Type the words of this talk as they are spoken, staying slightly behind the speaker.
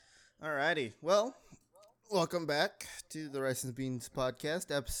Alrighty. Well, welcome back to the Rice and Beans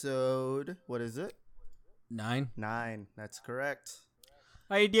podcast, episode. What is it? 9. 9. That's correct.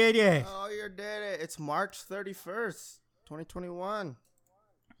 I did it. Oh, you did it. It's March 31st, 2021.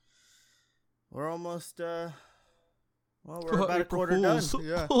 We're almost, we're about a quarter done.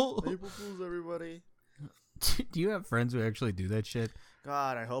 Yeah. April Fools, everybody. Do you have friends who actually do that shit?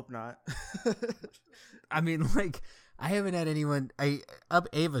 God, I hope not. I mean, I haven't had anyone.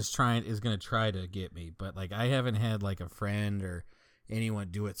 Ava's is gonna try to get me, but I haven't had a friend or anyone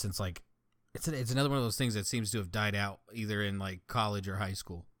do it since it's another one of those things that seems to have died out either in college or high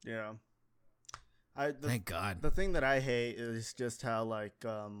school. Yeah. Thank God. The thing that I hate is just how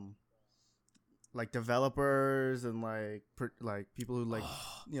developers and people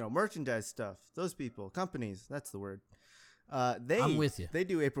who merchandise stuff. Those people, companies. That's the word. I'm with you. They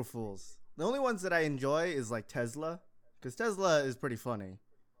do April Fools. The only ones that I enjoy is Tesla, because Tesla is pretty funny.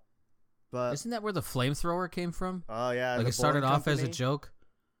 But isn't that where the flamethrower came from? Oh yeah, it started off as a joke.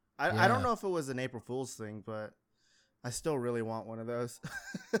 I don't know if it was an April Fool's thing, but I still really want one of those.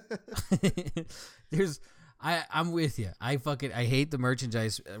 I'm with you. I hate the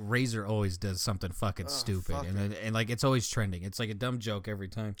merchandise. Razer always does something fucking stupid, and it's always trending. It's like a dumb joke every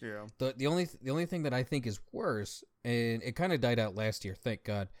time. Yeah. The only thing that I think is worse, and it kind of died out last year. Thank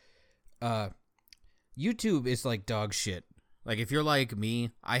God. YouTube is like dog shit. If you're like me,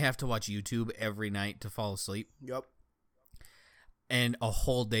 I have to watch YouTube every night to fall asleep. Yep. And a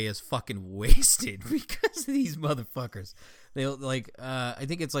whole day is fucking wasted because of these motherfuckers. They'll I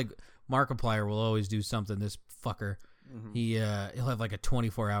think it's Markiplier will always do something. This fucker, mm-hmm. He'll have a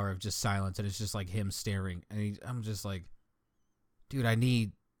 24-hour of just silence, and it's just him staring. And I'm just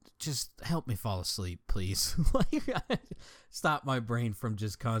dude, just help me fall asleep, please. Stop my brain from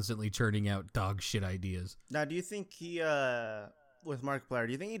just constantly churning out dog shit ideas. Now, do you think he, with Markiplier,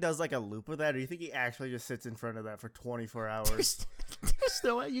 do you think he does a loop of that, or do you think he actually just sits in front of that for 24 hours? There's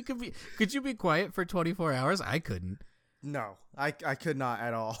no way you could be. Could you be quiet for 24 hours? I couldn't. No, I could not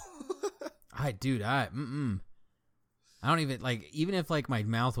at all. I don't even even if my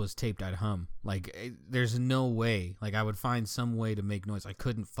mouth was taped, I'd hum. There's no way. I would find some way to make noise. I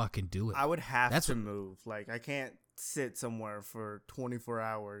couldn't fucking do it. I would have to move. I can't sit somewhere for 24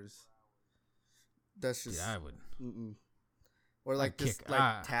 hours. That's just. Yeah, I would. Mm-mm. Or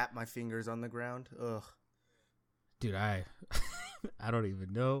tap my fingers on the ground. Ugh. Dude, I don't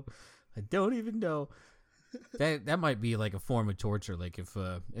even know. I don't even know. That might be a form of torture. If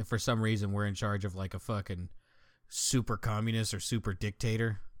for some reason we're in charge of a fucking super communist or super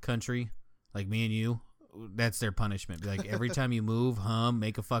dictator country, me and you, that's their punishment. Every time you move, hum,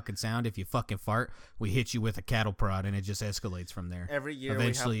 make a fucking sound. If you fucking fart, we hit you with a cattle prod, and it just escalates from there. Every year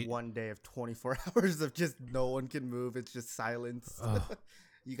we have one day of 24 hours of just no one can move. It's just silence.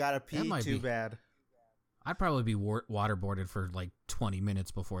 You gotta pee. Too bad. I'd probably be waterboarded for 20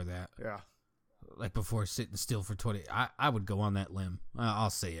 minutes before that. Yeah. Before sitting still for 20. I would go on that limb. I'll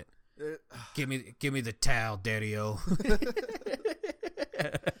say it. Give me the towel, Daddy-o.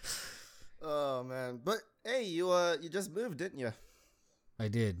 Oh man, but hey, you just moved, didn't you? I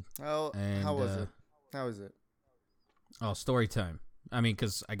did. How was it? How is it? Oh, story time. I mean,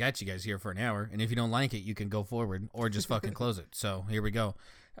 because I got you guys here for an hour, and if you don't like it, you can go forward or just fucking close it. So here we go.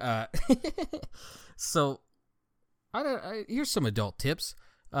 So here's some adult tips.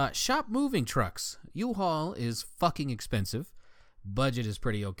 Shop moving trucks. U-Haul is fucking expensive. Budget is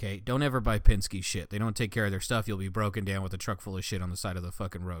pretty okay. Don't ever buy Penske shit. They don't take care of their stuff. You'll be broken down with a truck full of shit on the side of the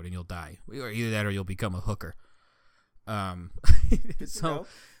fucking road, and you'll die. Either that or you'll become a hooker. So,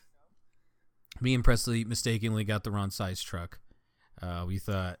 me and Presley mistakenly got the wrong size truck. We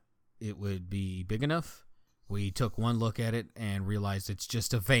thought it would be big enough. We took one look at it and realized it's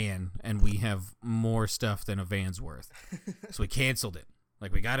just a van, and we have more stuff than a van's worth. So we canceled it.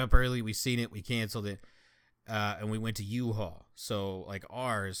 We got up early, we seen it, we canceled it. And we went to U-Haul. So,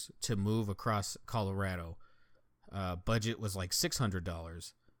 ours, to move across Colorado, budget was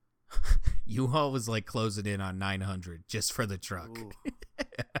 $600. U-Haul was closing in on $900 just for the truck.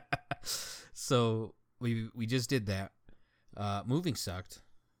 So we just did that. Moving sucked,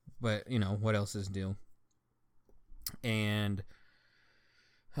 but what else is new? And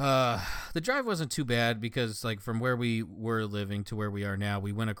the drive wasn't too bad because from where we were living to where we are now,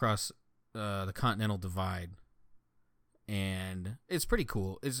 we went across the Continental Divide. And it's pretty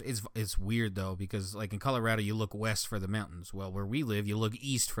cool. It's weird though because in Colorado you look west for the mountains. Well, where we live you look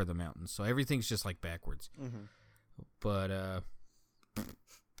east for the mountains. So everything's just backwards. Mm-hmm. But it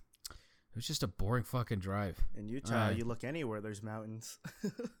was just a boring fucking drive. In Utah, you look anywhere there's mountains.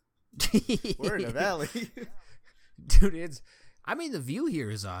 We're in a valley. Dude, I mean, the view here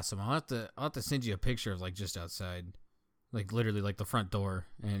is awesome. I'll have to send you a picture of like just outside, like literally like the front door,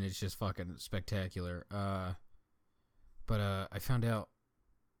 and it's just fucking spectacular. But I found out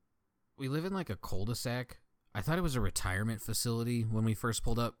we live in like a cul-de-sac. I thought it was a retirement facility when we first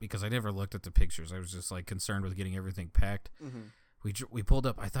pulled up because I never looked at the pictures. I was just like concerned with getting everything packed. Mm-hmm. We pulled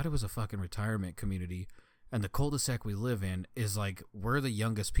up. I thought it was a fucking retirement community, and the cul-de-sac we live in is like we're the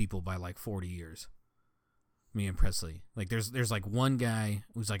youngest people by like 40 years. Me and Presley. Like there's like one guy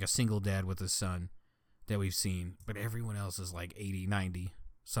who's like a single dad with his son that we've seen, but everyone else is like 80, 90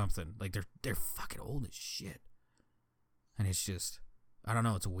 something. Like they're fucking old as shit. And it's just, I don't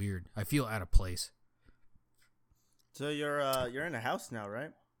know, it's weird. I feel out of place. So you're in a house now,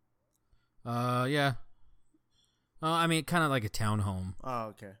 right? Yeah. I mean, kind of like a townhome. Oh,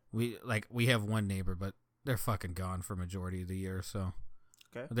 okay. We have one neighbor, but they're fucking gone for majority of the year, so.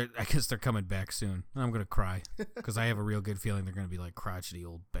 Okay. I guess they're coming back soon. I'm gonna cry because I have a real good feeling they're gonna be like crotchety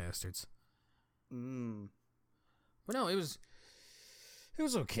old bastards. But no, it was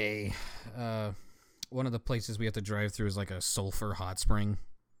okay. One of the places we have to drive through is like a sulfur hot spring.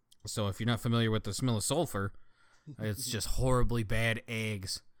 So if you're not familiar with the smell of sulfur, it's just horribly bad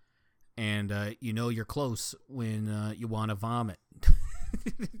eggs, and you're close when you want to vomit.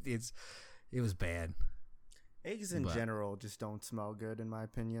 It was bad. Eggs in general just don't smell good, in my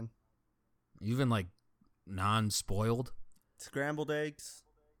opinion. Even like non-spoiled? Scrambled eggs.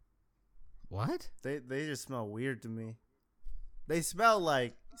 What? They just smell weird to me. They smell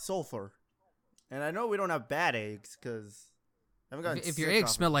like sulfur. And I know we don't have bad eggs because I haven't gotten if your eggs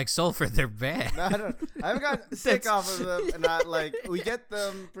smell like sulfur, they're bad. No, I haven't gotten sick off of them. And not like we get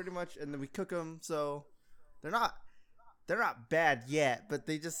them pretty much and then we cook them. So they're not bad yet, but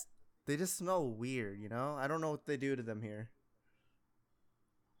they just smell weird, you know? I don't know what they do to them here.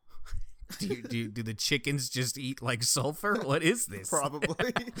 Do the chickens just eat like sulfur? What is this? Probably.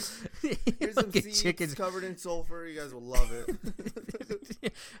 Here's some seeds chickens covered in sulfur. You guys will love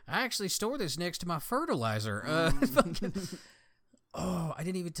it. I actually store this next to my fertilizer. Oh, I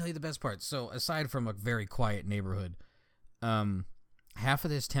didn't even tell you the best part. So aside from a very quiet neighborhood, half of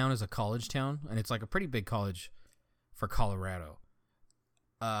this town is a college town, and it's like a pretty big college for Colorado.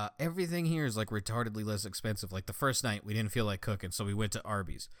 Everything here is like retardedly less expensive. Like the first night we didn't feel like cooking, so we went to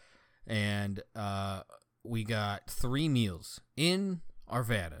Arby's, and we got 3 meals in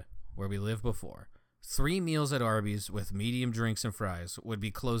Arvada where we lived before. 3 meals at Arby's with medium drinks and fries would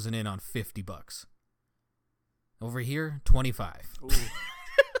be closing in on $50. Over here, 25. Ooh,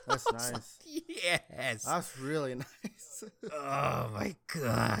 that's nice. Yes, that's really nice. Oh my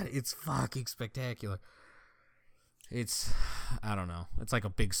god, it's fucking spectacular. I don't know. It's like a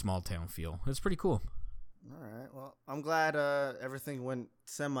big small town feel. It's pretty cool. All right. Well, I'm glad everything went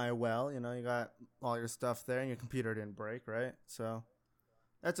semi-well. You know, you got all your stuff there and your computer didn't break, right? So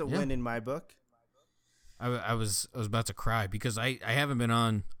that's a win in my book. I was about to cry because I haven't been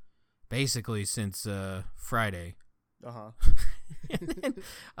on basically since Friday. Uh-huh.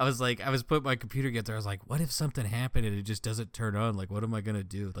 I was putting my computer together. I was like, what if something happened and it just doesn't turn on? Like, what am I going to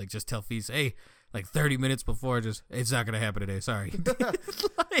do? Like, just tell Feast, hey, like 30 minutes before, it's not going to happen today. Sorry.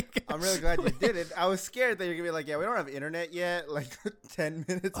 I'm really glad you did it. I was scared that you're going to be like, yeah, we don't have internet yet. Like 10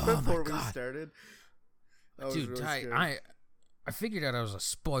 minutes before we started. Dude, really I figured out I was a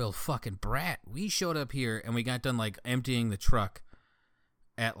spoiled fucking brat. We showed up here and we got done like emptying the truck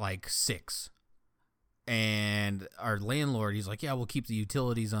at like 6. And our landlord, he's like, yeah, we'll keep the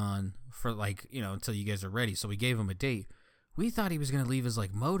utilities on for like, until you guys are ready. So we gave him a date. We thought he was going to leave his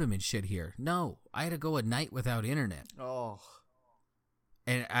like modem and shit here. No, I had to go a night without internet. Oh.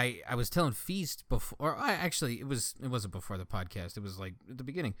 And I was telling Feast before, it wasn't before the podcast. It was like at the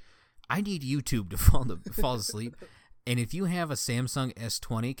beginning. I need YouTube to fall asleep. And if you have a Samsung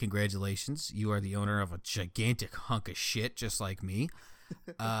S20, congratulations. You are the owner of a gigantic hunk of shit just like me.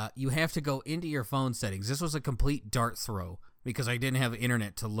 You have to go into your phone settings. This was a complete dart throw because I didn't have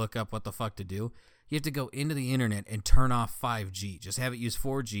internet to look up what the fuck to do. You have to go into the internet and turn off 5G. Just have it use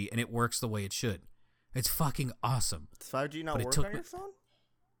 4G and it works the way it should. It's fucking awesome. Does 5G not work on your phone?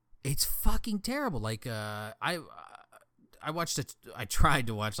 It's fucking terrible. Like I tried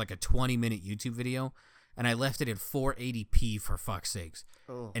to watch like a 20-minute YouTube video and I left it at 480p for fuck's sakes.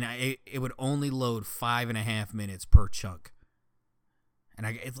 Oh. And it would only load 5.5 minutes per chunk.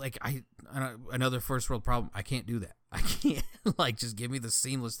 And another first world problem. I can't do that. I can't like just give me the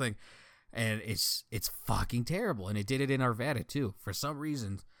seamless thing, and it's fucking terrible. And it did it in Arvada too. For some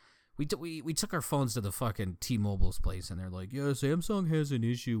reason, we took our phones to the fucking T-Mobile's place, and they're like, yeah, Samsung has an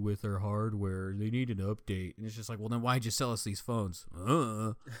issue with their hardware. They need an update. And it's just like, well, then why'd you sell us these phones?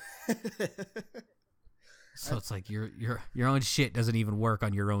 So it's like your own shit doesn't even work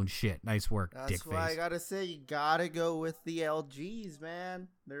on your own shit. Nice work, That's dick why face. I gotta say, you gotta go with the LGs, man.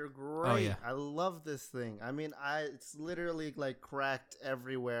 They're great. Oh, yeah. I love this thing. I mean, it's literally like cracked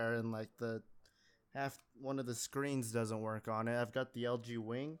everywhere, and like one of the screens doesn't work on it. I've got the LG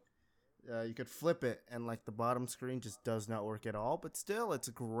Wing. You could flip it, and like the bottom screen just does not work at all. But still, it's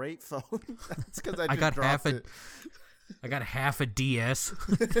a great phone. That's because I got dropped it. I got half a DS.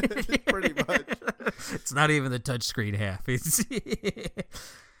 Pretty much. It's not even the touchscreen half. It's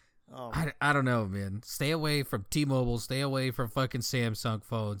Oh, I don't know, man. Stay away from T-Mobile. Stay away from fucking Samsung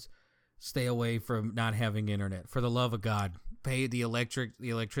phones. Stay away from not having internet. For the love of God, pay the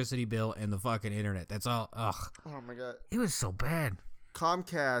electricity bill and the fucking internet. That's all. Ugh. oh my god. It was so bad.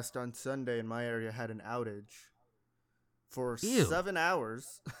 Comcast on Sunday in my area had an outage for Ew. 7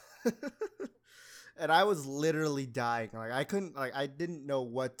 hours. And I was literally dying. Like I didn't know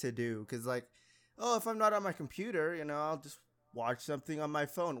what to do. Cause like, oh, if I'm not on my computer, I'll just watch something on my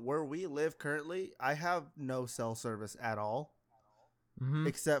phone. Where we live currently, I have no cell service at all. Mm-hmm.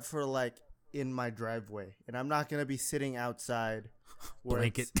 Except for like in my driveway. And I'm not going to be sitting outside where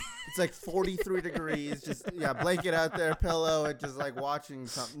Blanket. it's like 43 degrees. Just, blanket out there, pillow, and just like watching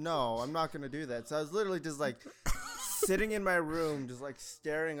something. No, I'm not going to do that. So I was literally just like sitting in my room, just like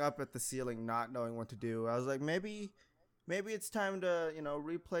staring up at the ceiling, not knowing what to do. I was like, maybe it's time to,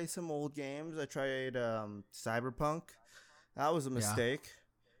 replay some old games. I tried Cyberpunk. That was a mistake.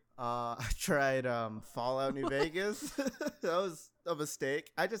 I tried Fallout New Vegas. That was a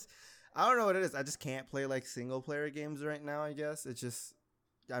mistake. I don't know what it is. I just can't play like single player games right now, I guess.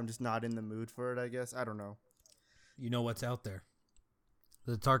 I'm just not in the mood for it, I guess. I don't know. You know what's out there?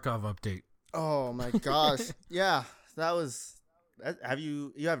 The Tarkov update. Oh my gosh. Yeah,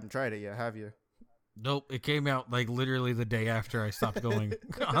 you haven't tried it yet, have you? Nope, it came out like literally the day after I stopped going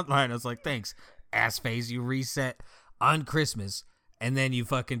online. I was like, thanks, ass face. You reset on Christmas, and then you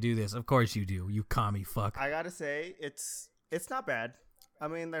fucking do this. Of course you do, you commie fuck. I gotta say, it's not bad. I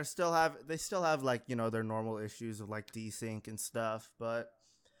mean, they still have like, their normal issues of like desync and stuff, but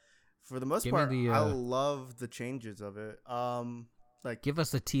for the most part, I love the changes of it. Like, give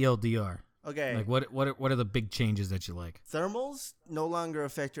us a TLDR. Okay. Like what are the big changes that you like? Thermals no longer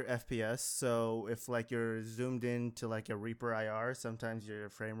affect your FPS, so if like you're zoomed in to like a Reaper IR, sometimes your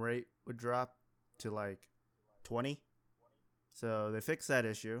frame rate would drop to like 20. So they fixed that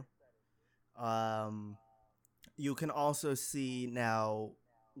issue. You can also see now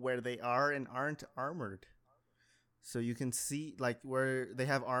where they are and aren't armored. So you can see like where they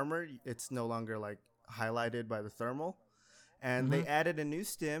have armor, it's no longer like highlighted by the thermal. And they added a new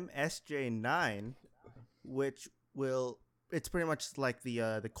stim, SJ9, which it's pretty much like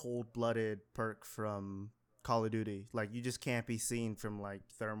the cold-blooded perk from Call of Duty. Like, you just can't be seen from, like,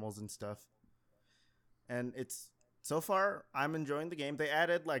 thermals and stuff. And so far, I'm enjoying the game. They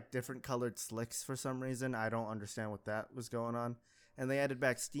added, like, different colored slicks for some reason. I don't understand what that was going on. And they added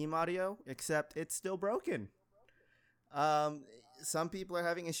back Steam audio, except it's still broken. Some people are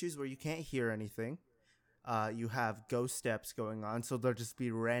having issues where you can't hear anything. You have ghost steps going on, so there'll just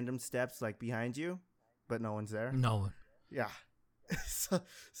be random steps like behind you, but no one's there. No one. Yeah. so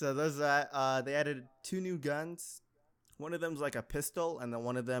there's that. They added 2 new guns. One of them's like a pistol, and then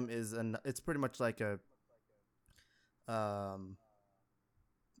one of them is it's pretty much like a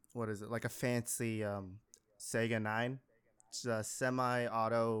what is it? Like a fancy Sega 9. It's a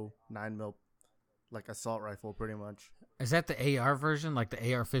semi-auto 9mm like assault rifle, pretty much. Is that the AR version, like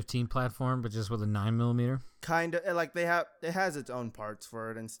the AR-15 platform, but just with a 9mm? Kind of, like it has its own parts for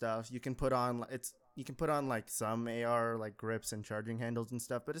it and stuff. You can put on like some AR like grips and charging handles and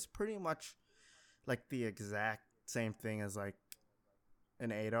stuff, but it's pretty much like the exact same thing as like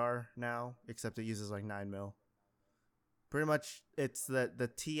an ADAR now, except it uses like 9mm. Pretty much, it's the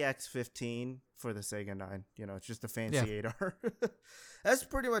TX15 for the Sega 9. It's just a fancy ADAR. That's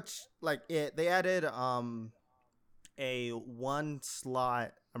pretty much like it. They added a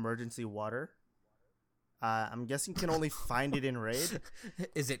 1-slot emergency water. I'm guessing you can only find it in Raid.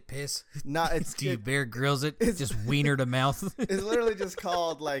 Is it piss? No, Do you Bear Grylls it? Just wiener to mouth? It's literally just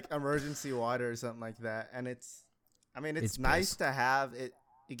called like emergency water or something like that, and it's nice piss to have. It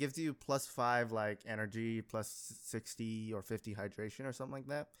gives you +5 like energy, +60 or 50 hydration or something like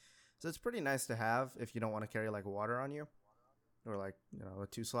that. So it's pretty nice to have if you don't want to carry like water on you, or like a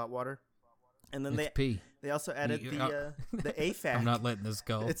 2-slot water. And then they also added the AFAK. I'm not letting this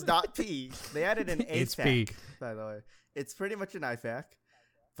go. It's not P. They added an AFAK. It's P. By the way, it's pretty much an IFAK,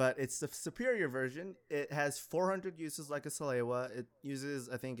 but it's the superior version. It has 400 uses like a Salewa. It uses,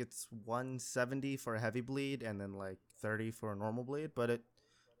 I think it's 170 for a heavy bleed and then like 30 for a normal bleed. But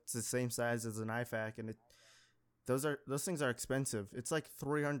it's the same size as an IFAK, and those things are expensive. It's like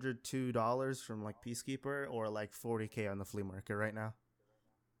 $302 from like Peacekeeper or like $40K on the flea market right now.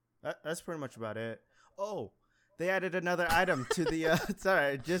 That's pretty much about it. Oh, they added another item to the.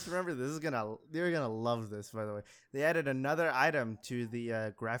 Sorry, just remember this is you're gonna love this. By the way, they added another item to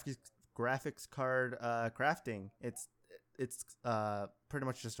the graphics card crafting. It's pretty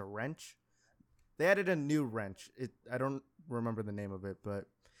much just a wrench. They added a new wrench. I don't remember the name of it, but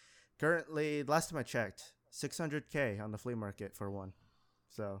currently, last time I checked, $600K on the flea market for one.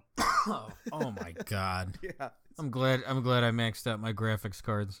 So. Oh my god. Yeah. I'm glad I maxed out my graphics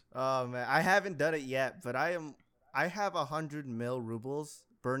cards. Oh man, I haven't done it yet, but I have 100 mil rubles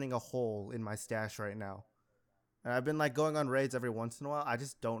burning a hole in my stash right now. And I've been like going on raids every once in a while. I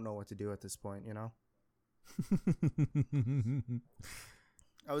just don't know what to do at this point, you know?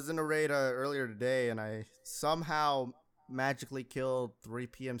 I was in a raid earlier today, and I somehow magically killed 3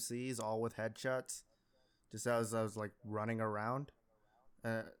 PMCs, all with headshots, just as I was like running around.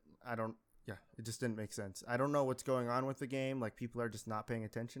 It just didn't make sense. I don't know what's going on with the game. Like, people are just not paying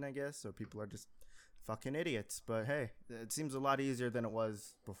attention, I guess, or people are just fucking idiots. But hey, it seems a lot easier than it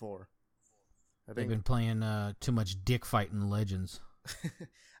was before. They've been playing too much dick fighting Legends.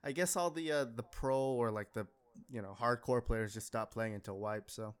 I guess all the pro or like the hardcore players just stopped playing until wipe.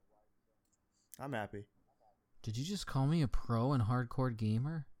 So I'm happy. Did you just call me a pro and hardcore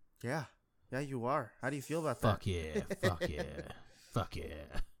gamer? Yeah, you are. How do you feel about Fuck that? Yeah, fuck yeah, fuck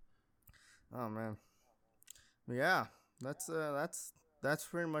yeah. Oh man, yeah. That's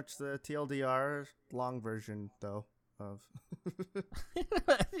pretty much the TLDR long version though of.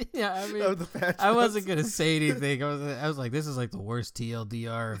 Yeah, I mean, of the patch I wasn't gonna say anything. I was like, this is like the worst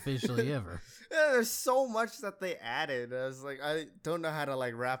TLDR officially ever. Yeah, there's so much that they added. I was like, I don't know how to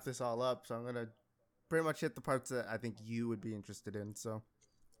like wrap this all up, so I'm gonna pretty much hit the parts that I think you would be interested in. So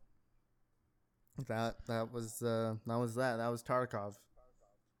that was that. That was Tarkov.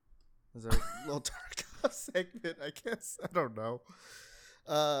 It was a little Tarkov segment, I guess. I don't know.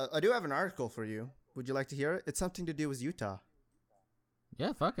 I do have an article for you. Would you like to hear it? It's something to do with Utah.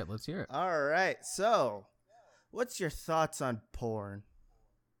 Yeah, fuck it. Let's hear it. All right. So, what's your thoughts on porn?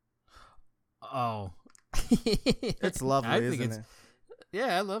 Oh. It's lovely, isn't it?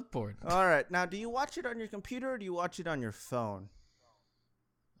 Yeah, I love porn. All right. Now, do you watch it on your computer or do you watch it on your phone?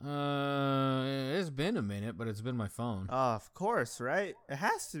 It's been a minute, but it's been my phone. Oh, of course, right? It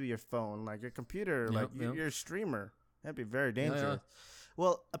has to be your phone, like your computer, Yep, like yep. you're a streamer. That'd be very dangerous. Yeah.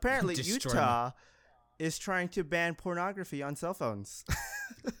 Well, apparently Destroy Utah is trying to ban pornography on cell phones.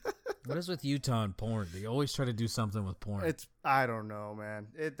 What is with Utah and porn? They always try to do something with porn. I don't know, man.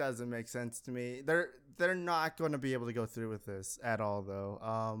 It doesn't make sense to me. They're not going to be able to go through with this at all,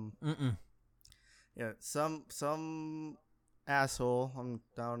 though. Yeah, some asshole.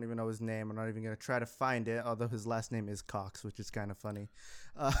 I don't even know his name. I'm not even going to try to find it, although his last name is Cox, which is kind of funny.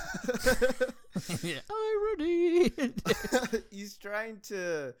 Yeah. Irony. He's trying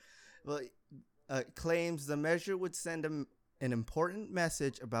to, claims the measure would send an important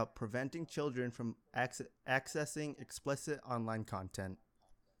message about preventing children from accessing explicit online content.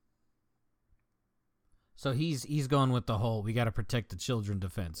 So he's going with the whole we got to protect the children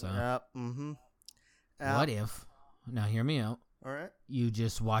defense, huh? Mm-hmm. What if, now hear me out, All right. you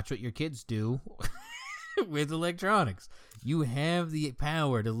just watch what your kids do with electronics. You have the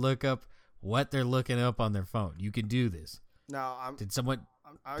power to look up what they're looking up on their phone. You can do this. No, Did someone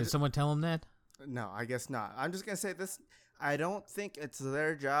tell them that? No, I guess not. I'm just going to say this. I don't think it's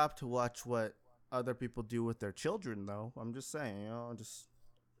their job to watch what other people do with their children, though. I'm just saying, just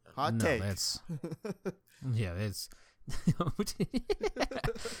hot take. Yeah, it's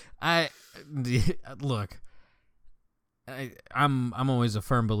look. I'm always a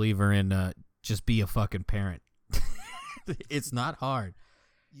firm believer in just be a fucking parent. It's not hard.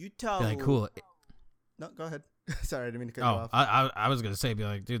 Utah. Be like, cool. No, go ahead. Sorry, I didn't mean to cut you off. I was gonna say, be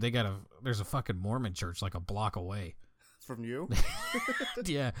like, dude, there's a fucking Mormon church like a block away. From you?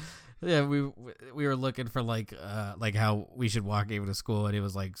 Yeah. We were looking for like how we should walk even to school, and it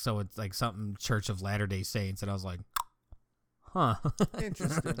was like, so it's like something Church of Latter-day Saints, and I was like, huh.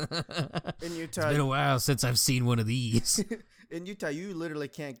 Interesting. In Utah, It's been a while since I've seen one of these. in Utah, you literally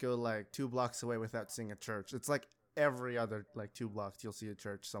can't go like 2 blocks away without seeing a church. It's like every other like 2 blocks you'll see a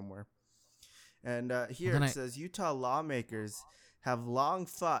church somewhere. And here it says Utah lawmakers have long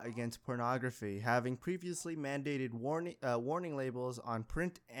fought against pornography, having previously mandated warning labels on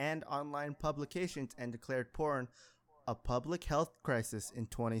print and online publications and declared porn a public health crisis in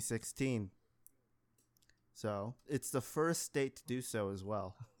 2016. So it's the first state to do so as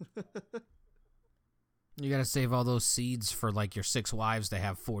well. You gotta save all those seeds for like your 6 wives to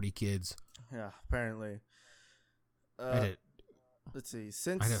have 40 kids. Yeah, apparently. I did. Let's see. I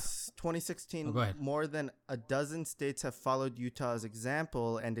Since 2016, Oh, go ahead. more than a dozen states have followed Utah's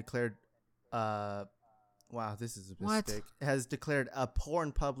example and declared, wow, this is a What? mistake, has declared a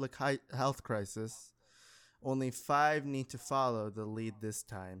porn public health crisis. Only 5 need to follow the lead this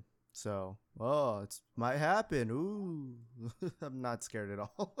time. So, it might happen. Ooh, I'm not scared at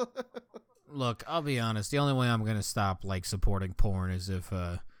all. Look, I'll be honest. The only way I'm gonna stop like supporting porn is if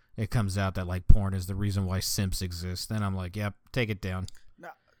it comes out that like porn is the reason why simps exist. Then I'm like, yep, take it down. No.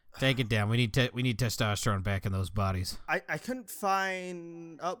 Take it down. We need testosterone back in those bodies. I couldn't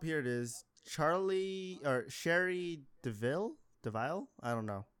find. Oh, here it is. Sherry DeVille. I don't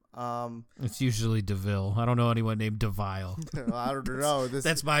know. It's usually DeVille. I don't know anyone named DeVille. I don't know.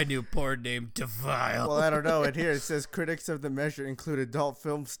 That's my new porn name, DeVille. Well, I don't know. And here it says critics of the measure include adult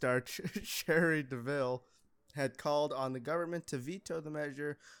film star Sherry DeVille had called on the government to veto the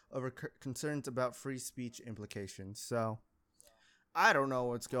measure over concerns about free speech implications. So I don't know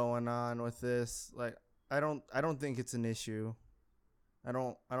what's going on with this. Like, I don't think it's an issue. I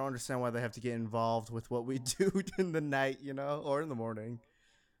don't understand why they have to get involved with what we do in the night, or in the morning.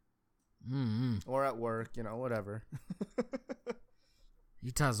 Mm-hmm. Or at work, whatever.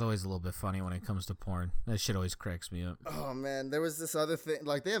 Utah's always a little bit funny when it comes to porn. That shit always cracks me up. Oh man, there was this other thing.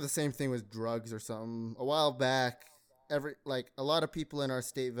 Like, they have the same thing with drugs or something. A while back, a lot of people in our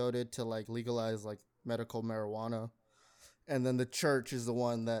state voted to like legalize like medical marijuana, and then the church is the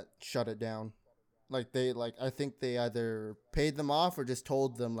one that shut it down. I think they either paid them off or just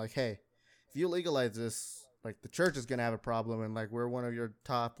told them like, hey, if you legalize this, like, the church is gonna have a problem, and like we're one of your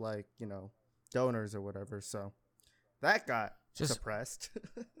top donors or whatever. So that got suppressed.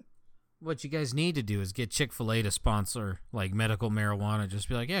 What you guys need to do is get Chick-fil-A to sponsor like medical marijuana. Just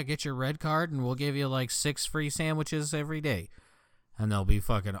be like, yeah, get your red card and we'll give you like 6 free sandwiches every day, and they'll be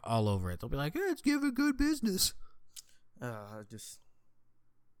fucking all over it. They'll be like, hey, it's giving good business.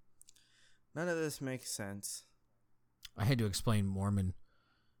 None of this makes sense. I had to explain Mormon.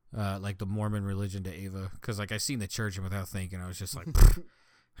 Like the Mormon religion to Ava, because like I seen the church and without thinking I was just like,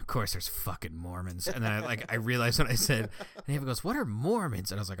 of course there's fucking Mormons. And then I realized what I said, and Ava goes, what are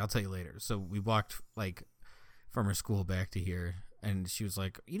Mormons? And I was like, I'll tell you later. So we walked like from her school back to here, and she was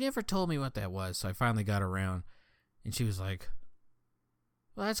like, you never told me what that was. So I finally got around, and she was like,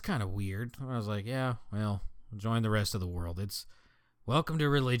 well, that's kind of weird. And I was like, yeah, well, join the rest of the world. It's welcome to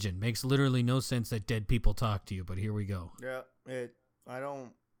religion. Makes literally no sense that dead people talk to you, but here we go. Yeah,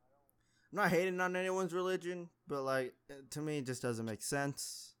 I'm not hating on anyone's religion, but like, to me, it just doesn't make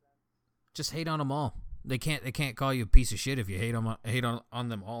sense. Just hate on them all. They can't call you a piece of shit if you hate on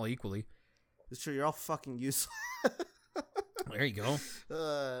them all equally. It's true. You're all fucking useless. There you go.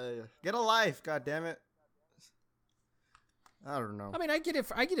 Get a life, goddammit. I don't know. I mean, I get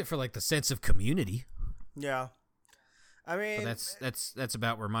it for like the sense of community. Yeah. I mean, but that's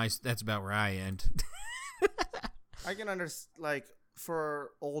about where I end. I can understand, like,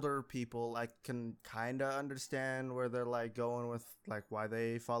 for older people, I can kind of understand where they're like going with like why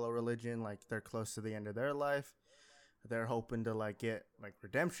they follow religion. Like, they're close to the end of their life, they're hoping to like get like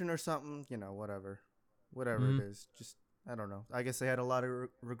redemption or something, whatever Mm-hmm. it is. Just, I don't know, I guess they had a lot of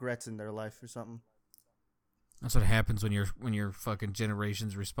regrets in their life or something. That's what happens when your fucking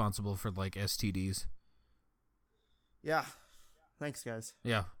generation's responsible for like STDs. Yeah, thanks guys.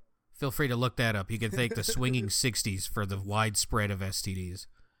 Yeah, feel free to look that up. You can thank the swinging 60s for the widespread of STDs.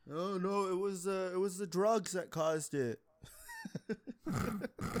 Oh no, it was the drugs that caused it.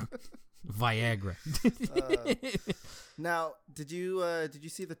 Viagra. Now, did you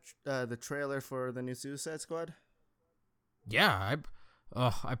see the trailer for the new Suicide Squad? Yeah,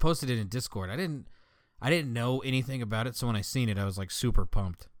 I posted it in Discord. I didn't know anything about it, so when I seen it, I was like super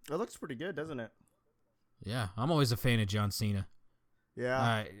pumped. It looks pretty good, doesn't it? Yeah, I'm always a fan of John Cena.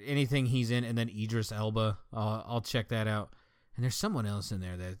 Yeah. Anything he's in, and then Idris Elba, I'll check that out. And there's someone else in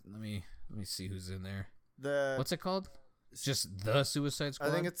there that let me see who's in there. What's it called? It's just the Suicide Squad.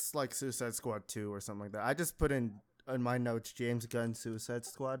 I think it's like Suicide Squad 2 or something like that. I just put in my notes James Gunn Suicide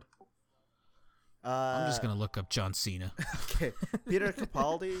Squad. I'm just gonna look up John Cena. Okay, Peter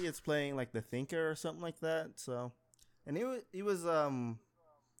Capaldi is playing like the Thinker or something like that. So, and he was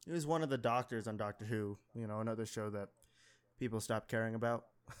one of the doctors on Doctor Who. Another show that people stopped caring about.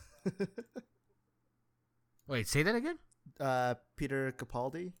 Wait, say that again? Peter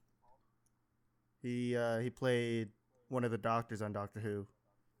Capaldi. He played one of the doctors on Doctor Who.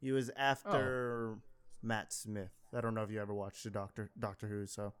 He was after Matt Smith. I don't know if you ever watched the Doctor Who.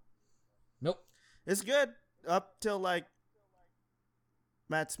 So, nope. It's good up till like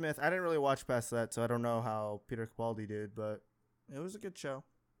Matt Smith. I didn't really watch past that, so I don't know how Peter Capaldi did, but it was a good show.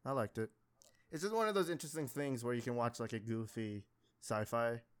 I liked it. it's just one of those interesting things where you can watch like a goofy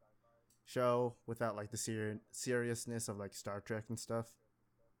sci-fi show without like the seriousness of like Star Trek and stuff.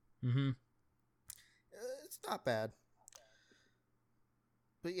 Mm-hmm. It's not bad.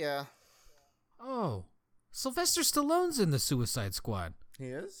 But yeah. Oh, Sylvester Stallone's in the Suicide Squad. He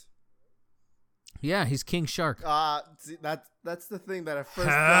is? Yeah, he's King Shark. See, that's the thing that I first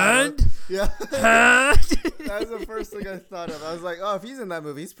thought of. Yeah. That was the first thing I thought of. I was like, oh, if he's in that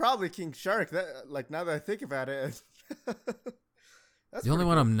movie, he's probably King Shark. That, like, now that I think about it. That's The only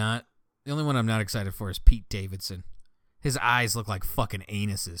one I'm not excited for is Pete Davidson. His eyes look like fucking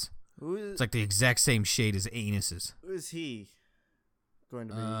anuses. It's like the exact same shade as anuses. Who is he going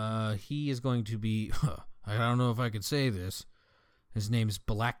to be? He is going to be. I don't know if I could say this. His name's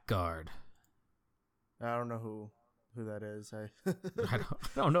Blackguard. I don't know who that is. I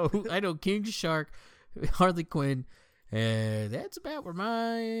don't know who. I know King Shark, Harley Quinn. That's about where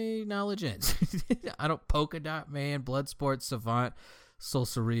my knowledge ends. I don't Polka Dot Man, Bloodsport, Savant,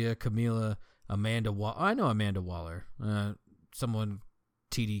 Solsaria, Camila, Amanda Waller. I know Amanda Waller. Someone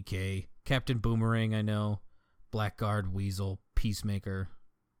TDK, Captain Boomerang. I know Blackguard, Weasel, Peacemaker.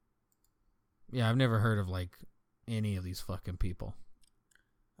 Yeah, I've never heard of like any of these fucking people.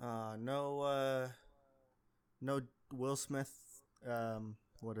 No Will Smith.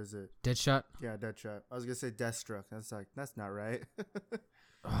 What is it? Deadshot? Yeah, Deadshot. I was gonna say Deathstroke. That's not right.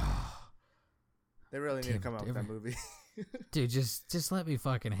 They really need to come out with that movie. Dude, just let me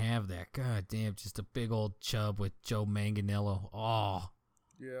fucking have that. God damn, just a big old chub with Joe Manganiello. Oh.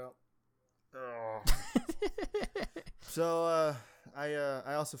 Yeah. Oh. So,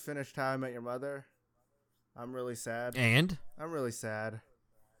 I also finished How I Met Your Mother. I'm really sad. And? I'm really sad.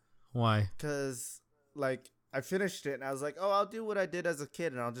 Why? Because, like, I finished it and I was like, oh, I'll do what I did as a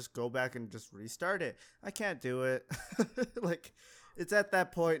kid and I'll just go back and just restart it. I can't do it. Like, it's at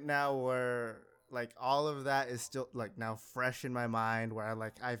that point now where, like, all of that is still, like, now fresh in my mind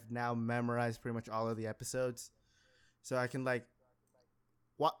where I've now memorized pretty much all of the episodes. So I can, like,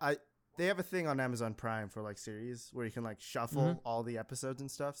 they have a thing on Amazon Prime for, like, series where you can, like, shuffle all the episodes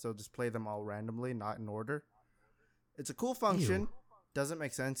and stuff. So just play them all randomly, not in order. It's a cool function. Ew. Doesn't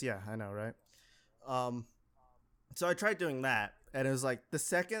make sense. Yeah, I know, right? So I tried doing that, and it was like the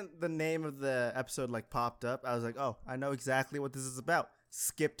second the name of the episode like popped up, I was like, oh, I know exactly what this is about.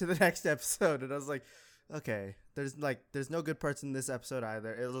 Skip to the next episode, and I was like, okay, there's no good parts in this episode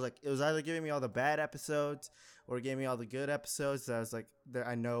either. It was either giving me all the bad episodes or giving me all the good episodes. So I was like,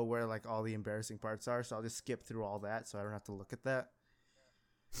 I know where like all the embarrassing parts are, so I'll just skip through all that, so I don't have to look at that.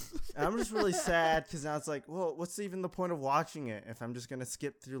 And I'm just really sad because now it's like, well, what's even the point of watching it if I'm just gonna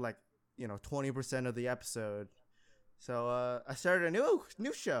skip through like 20% of the episode? So I started a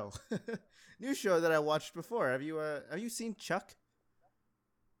new show, new show that I watched before. Have you seen Chuck?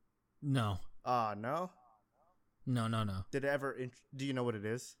 No. No. No. Did it ever? Do you know what it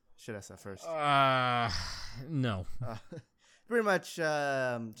is? Should I say first? No. Pretty much,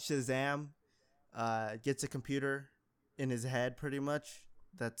 Shazam gets a computer in his head, pretty much.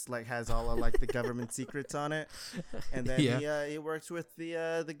 That's like has all of like the government secrets on it, and then he works with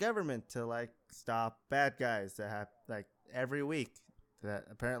the government to like stop bad guys that have like every week. That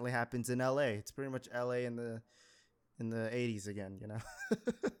apparently happens in L.A. It's pretty much L.A. in the 80s again,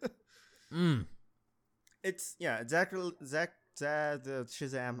 It's Zach the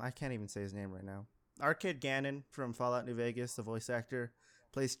Shazam. I can't even say his name right now. Arcade Gannon from Fallout New Vegas, the voice actor,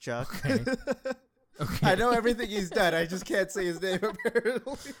 plays Chuck. Okay. Okay. I know everything he's done. I just can't say his name,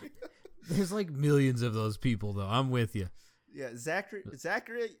 apparently. There's like millions of those people, though. I'm with you. Yeah, Zachary.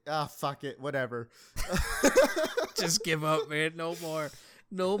 Fuck it. Whatever. Just give up, man. No more.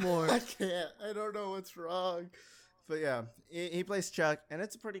 I can't. I don't know what's wrong. But yeah, he plays Chuck, and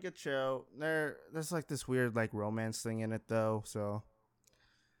it's a pretty good show. There's like this weird like romance thing in it, though, so...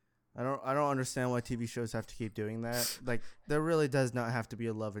 I don't understand why TV shows have to keep doing that. Like, there really does not have to be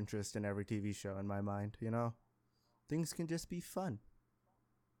a love interest in every TV show in my mind, Things can just be fun.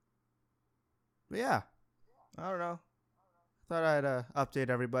 But yeah, I don't know. Thought I'd update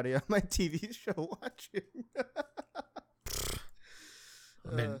everybody on my TV show watching.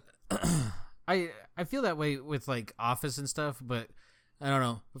 I feel that way with like Office and stuff, but I don't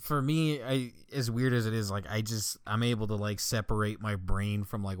know. For me, as weird as it is, like I'm able to like separate my brain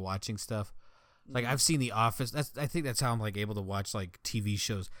from like watching stuff. Like I've seen The Office. I think that's how I'm like able to watch like TV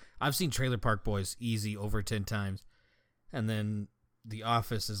shows. I've seen Trailer Park Boys easy over 10 times, and then The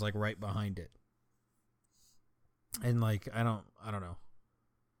Office is like right behind it. And like I don't know.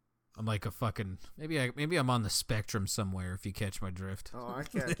 I'm like a fucking maybe I'm on the spectrum somewhere if you catch my drift. Oh, I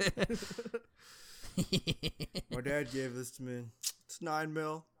can't. My dad gave this to me. It's 9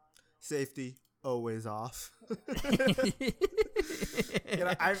 mil. safety always off.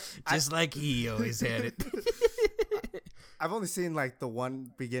 Just like he always had it. I've only seen like the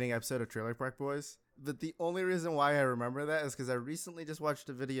one beginning episode of Trailer Park Boys, but the only reason why I remember that is because I recently just watched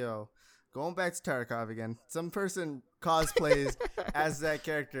a video. Going back to Tarkov again, some person cosplays as that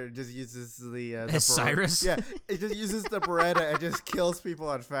character, just uses the as Cyrus. Yeah, it just uses the Beretta and just kills people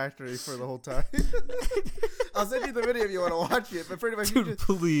on factory for the whole time. I'll send you the video if you want to watch it. But pretty much, dude,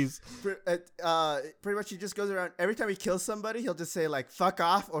 please. Pretty much, he just goes around every time he kills somebody, he'll just say like "fuck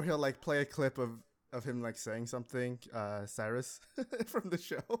off," or he'll like play a clip of him like saying something, Cyrus from the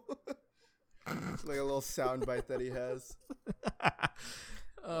show, like a little sound bite that he has.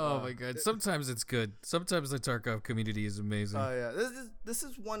 Oh my god! Sometimes it's good. Sometimes the Tarkov community is amazing. Oh yeah, this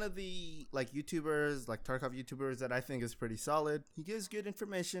is one of the like YouTubers, like Tarkov YouTubers, that I think is pretty solid. He gives good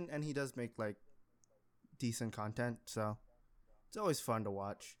information and he does make like decent content, so it's always fun to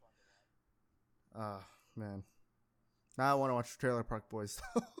watch. Man, now I want to watch Trailer Park Boys.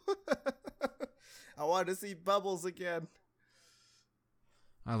 I want to see Bubbles again.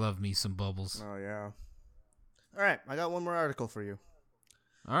 I love me some Bubbles. Oh yeah. All right, I got one more article for you.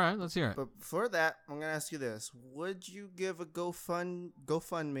 All right, let's hear it. But before that, I'm going to ask you this. Would you give a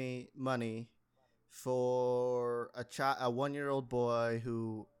GoFundMe money for a 1-year-old boy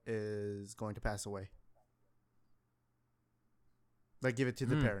who is going to pass away? Like, give it to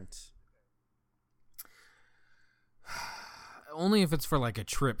the parents. Only if it's for, like, a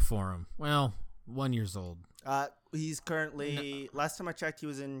trip for him. Well, 1 year old. He's currently, last time I checked, he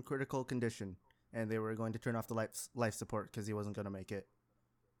was in critical condition. And they were going to turn off the life support because he wasn't going to make it.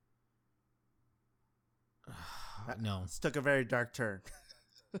 No. This took a very dark turn.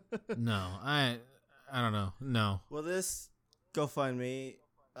 No, I don't know. No. Well, this GoFundMe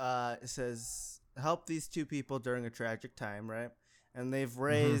it says help these two people during a tragic time, right? And they've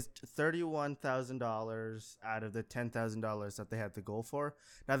raised $31,000 out of the $10,000 that they had the goal for.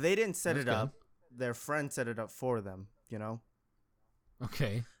 Now they didn't set it up; their friend set it up for them. You know.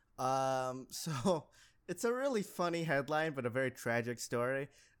 Okay. So it's a really funny headline, but a very tragic story.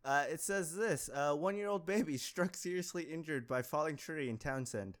 It says this: a 1-year-old baby struck seriously injured by falling tree in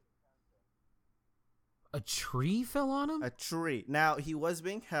Townsend. A tree fell on him? A tree. Now, he was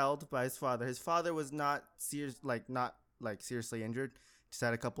being held by his father. His father was not seriously injured. Just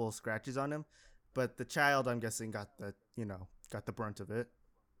had a couple of scratches on him. But the child, I'm guessing, got the brunt of it.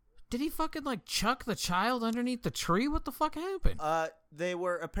 Did he fucking like chuck the child underneath the tree? What the fuck happened? They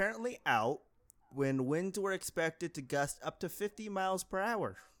were apparently out when winds were expected to gust up to 50 miles per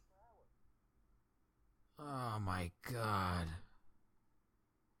hour. Oh my god.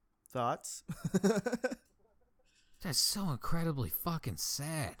 Thoughts? That's so incredibly fucking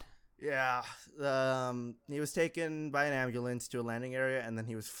sad. Yeah. He was taken by an ambulance to a landing area, and then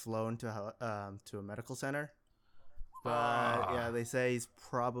he was flown to a medical center. But yeah, they say he's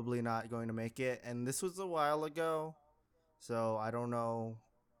probably not going to make it. And this was a while ago, so I don't know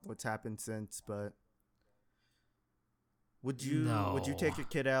what's happened since. But would you take your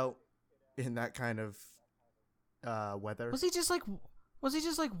kid out in that kind of weather? Was he just like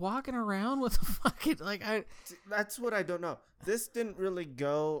walking around with a fucking like? That's what I don't know. This didn't really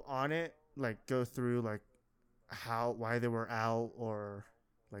go through like why they were out or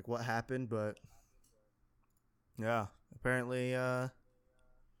like what happened, but yeah, apparently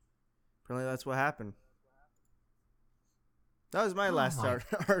that's what happened. That was my last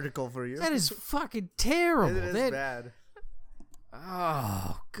article for you. That is fucking terrible. It is bad.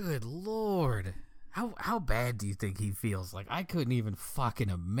 Oh, good lord. How bad do you think he feels? Like, I couldn't even fucking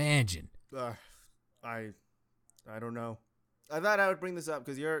imagine. I don't know. I thought I would bring this up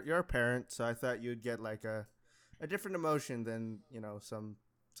because you're a parent, so I thought you'd get like a different emotion than, some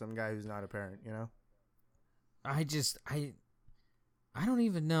guy who's not a parent, I don't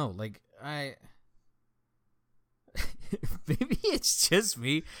even know. Like, maybe it's just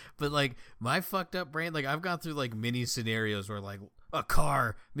me, but like my fucked up brain, like I've gone through like many scenarios where like a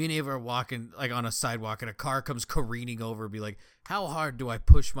car, me and Ava are walking like on a sidewalk and a car comes careening over and be like, how hard do I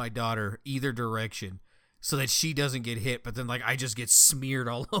push my daughter either direction so that she doesn't get hit, but then like I just get smeared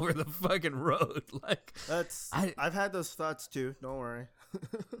all over the fucking road? Like I've had those thoughts too. Don't worry.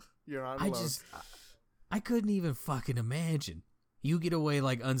 You're not alone. I couldn't even fucking imagine. You get away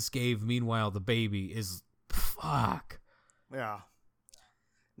like unscathed, meanwhile the baby is fuck. Yeah.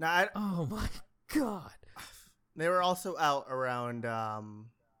 Now oh my god. They were also out around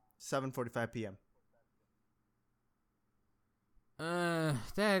 7:45 p.m.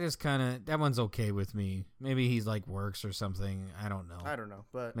 That one's okay with me. Maybe he's like works or something. I don't know,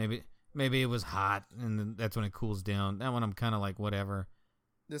 but maybe it was hot and that's when it cools down. That one I'm kind of like whatever.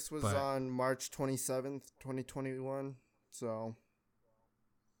 This was But on March 27th, 2021. So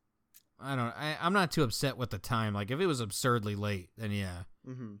I'm not too upset with the time. Like, if it was absurdly late, then yeah.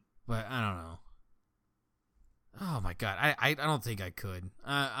 mm-hmm. But I don't know. Oh my god, I don't think I could.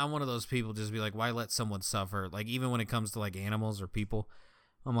 I'm one of those people just be like, why let someone suffer? Like, even when it comes to like animals or people,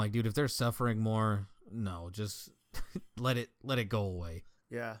 I'm like, dude, if they're suffering more, no, just let it go away.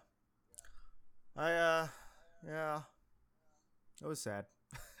 Yeah. Yeah. It was sad.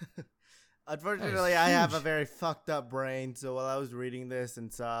 Unfortunately, I have a very fucked up brain, so while I was reading this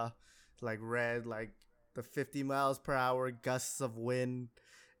and read the 50 miles per hour gusts of wind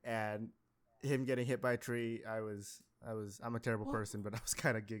and him getting hit by a tree, I'm a terrible person, but I was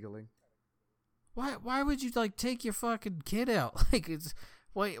kind of giggling. Why would you like take your fucking kid out? Like,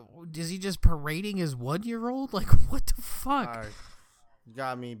 wait, is he just parading his 1-year-old? Like, what the fuck?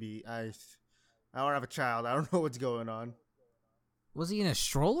 Got me I don't have a child. I don't know what's going on. Was he in a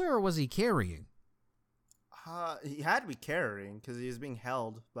stroller or was he carrying? He had to be carrying because he was being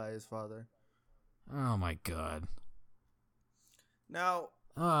held by his father. Oh my god. Now,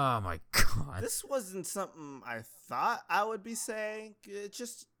 oh my god. this wasn't something I thought I would be saying. It's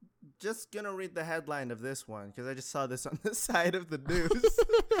just gonna read the headline of this one because I just saw this on the side of the news.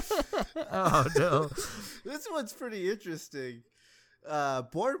 Oh no. This one's pretty interesting.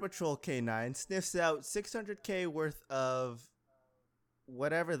 Border Patrol K9 sniffs out $600K worth of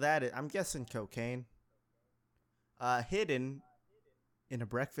whatever that is. I'm guessing cocaine. Hidden in a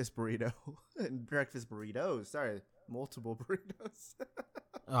breakfast burrito. Breakfast burritos. Sorry, multiple burritos.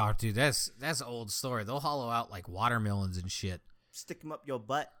 Oh, dude, that's an old story. They'll hollow out like watermelons and shit. Stick them up your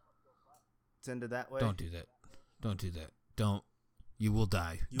butt. Send it that way. Don't do that. Don't do that. Don't. You will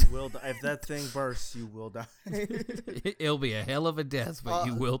die. You will die. If that thing bursts, you will die. It'll be a hell of a death, but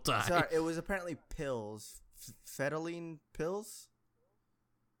you will die. Sorry, it was apparently pills. Fetylene pills?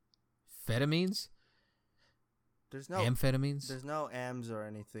 Fetamines? There's no amphetamines? There's no M's or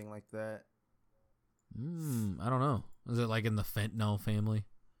anything like that. I don't know. Is it like in the fentanyl family?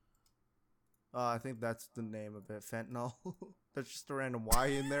 I think that's the name of it. Fentanyl. There's just a random Y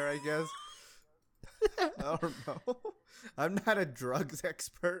in there, I guess. I don't know. I'm not a drugs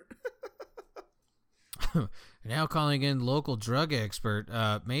expert. Now calling in local drug expert,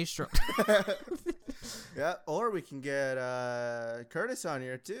 Maestro. Yeah, or we can get Curtis on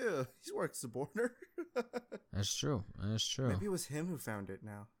here too. He works the border. That's true. That's true. Maybe it was him who found it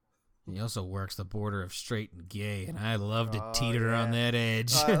now. He also works the border of straight and gay, and I love to teeter on that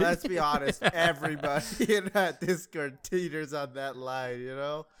edge. Let's be honest. Everybody in that Discord teeters on that line, you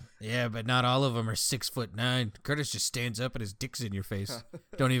know? Yeah, but not all of them are 6'9". Curtis just stands up and his dick's in your face.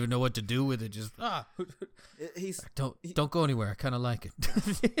 Don't even know what to do with it. Just don't go anywhere. I kind of like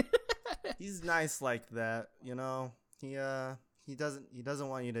it. He's nice like that, you know. He doesn't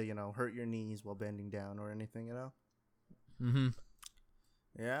want you to hurt your knees while bending down or anything, you know. Mm-hmm.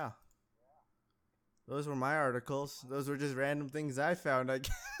 Yeah. Those were my articles. Those were just random things I found, I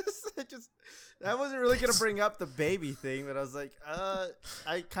guess. I wasn't really going to bring up the baby thing, but I was like,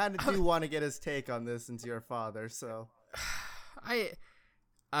 I kind of do want to get his take on this since you're a father, so. I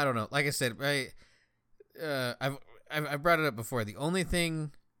don't know. Like I said, I've brought it up before. The only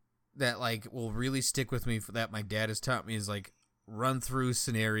thing that like will really stick with me that my dad has taught me is like run through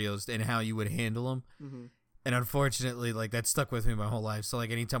scenarios and how you would handle them. Mm-hmm. And unfortunately, like, that stuck with me my whole life. So, like,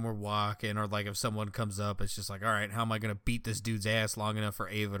 anytime we're walking or, like, if someone comes up, it's just like, all right, how am I going to beat this dude's ass long enough for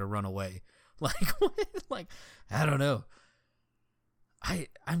Ava to run away? Like, I don't know.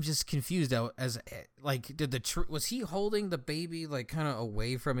 I'm just confused was he holding the baby, like, kind of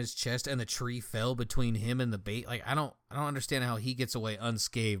away from his chest and the tree fell between him and the baby? Like, I don't understand how he gets away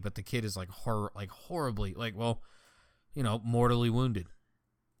unscathed, but the kid is, like, horribly, like, well, mortally wounded.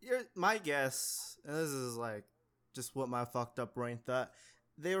 My guess, and this is like just what my fucked up brain thought,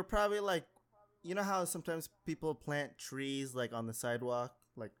 they were probably like, you know how sometimes people plant trees like on the sidewalk,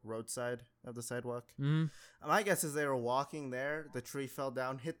 like roadside of the sidewalk? Mm-hmm. My guess is they were walking there, the tree fell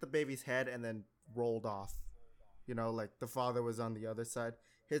down, hit the baby's head, and then rolled off. Like the father was on the other side,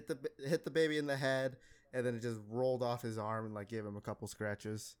 hit the baby in the head, and then it just rolled off his arm and like gave him a couple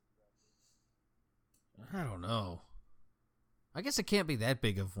scratches. I don't know. I guess it can't be that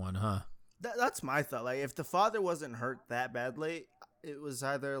big of one, huh? That's my thought. Like, if the father wasn't hurt that badly, it was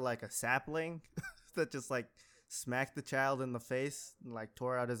either like a sapling that just like smacked the child in the face and like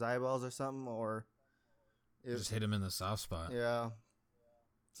tore out his eyeballs or something, or it just hit him in the soft spot. Yeah,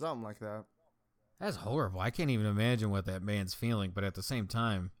 something like that. That's horrible. I can't even imagine what that man's feeling, but at the same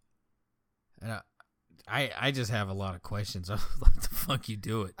time, I just have a lot of questions. What the fuck you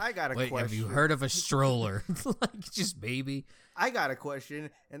do it? I got a question. Have you heard of a stroller? Like, just baby. I got a question,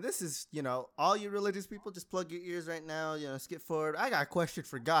 and this is, all you religious people, just plug your ears right now, skip forward. I got a question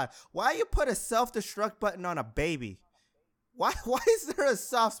for God. Why you put a self-destruct button on a baby? Why is there a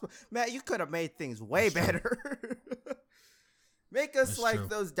soft spot? Matt, you could have made things way better. Make us like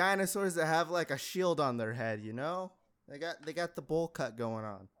those dinosaurs that have like a shield on their head, They got the bowl cut going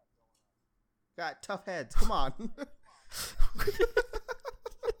on. Got tough heads. Come on.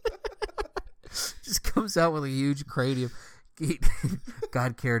 Just comes out with a huge cranium.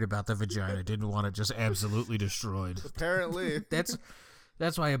 God cared about the vagina. Didn't want it just absolutely destroyed. Apparently. That's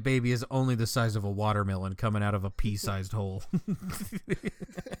why a baby is only the size of a watermelon coming out of a pea-sized hole.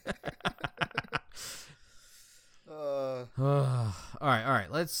 All right.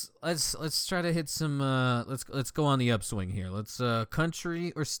 Let's try to hit some. Let's go on the upswing here. Let's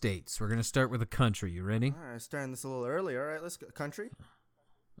country or states. We're gonna start with a country. You ready? All right, starting this a little early. All right, let's go country.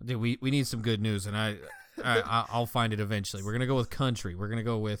 Dude, we need some good news, and I'll find it eventually. We're gonna go with country. We're gonna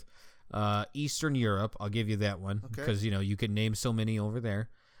go with Eastern Europe. I'll give you that one because you can name so many over there.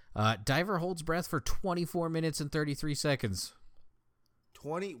 Diver holds breath for 24 minutes and 33 seconds.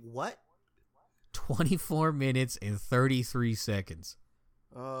 20 what? 24 minutes and 33 seconds.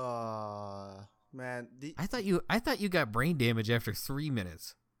 Man, I thought you got brain damage after 3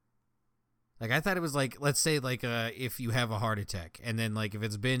 minutes. Like, I thought it was like, let's say like if you have a heart attack, and then like if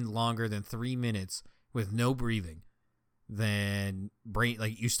it's been longer than 3 minutes with no breathing, then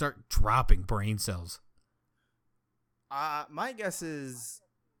you start dropping brain cells. My guess is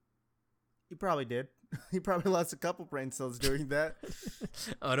he probably did. He probably lost a couple brain cells doing that.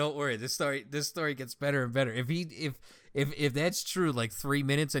 Oh, don't worry. This story gets better and better. If that's true, like 3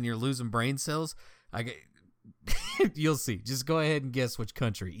 minutes and you're losing brain cells, you'll see. Just go ahead and guess which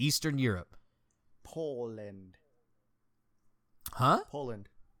country. Eastern Europe. Poland. Huh? Poland.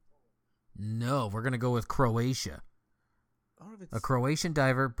 No, we're gonna go with Croatia. A Croatian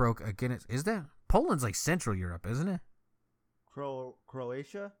diver broke a Guinness. Is that Poland's like Central Europe, isn't it?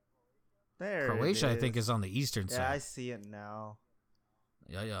 Croatia. There Croatia, I think, is on the eastern side. Yeah, I see it now.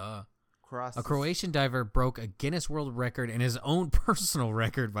 Yeah. A Croatian diver broke a Guinness World Record and his own personal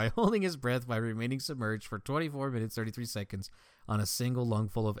record by holding his breath by remaining submerged for 24 minutes 33 seconds on a single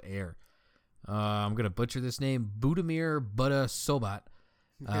lungful of air. I'm going to butcher this name. Budimir Buda Sobat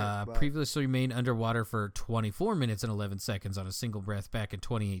previously remained underwater for 24 minutes and 11 seconds on a single breath back in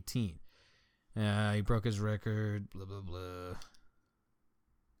 2018. He broke his record, blah, blah, blah.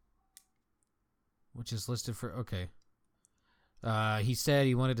 Which is listed for, okay. He said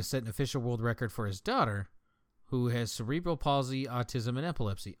he wanted to set an official world record for his daughter, who has cerebral palsy, autism, and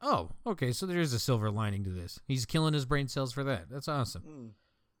epilepsy. Oh, okay, so there is a silver lining to this. He's killing his brain cells for that. That's awesome.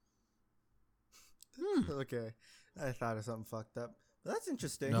 Okay, I thought of something fucked up. That's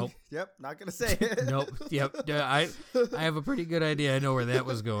interesting. Nope. Yep, not going to say it. Nope. Yep. I have a pretty good idea. I know where that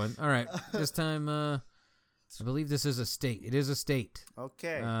was going. All right, this time, I believe this is a state. It is a state.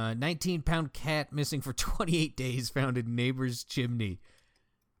 Okay. 19-pound cat missing for 28 days found in neighbor's chimney.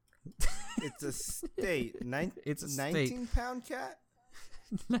 It's a state. It's a 19-pound cat?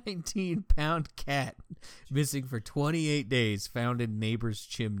 19-pound cat missing for 28 days found in neighbor's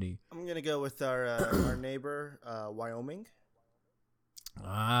chimney. I'm going to go with our neighbor, Wyoming.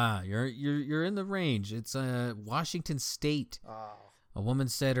 You're in the range. It's Washington State. Oh. A woman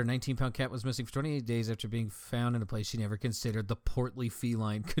said her 19-pound cat was missing for 28 days after being found in a place she never considered the portly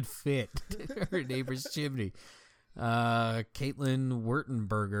feline could fit her neighbor's chimney. Caitlin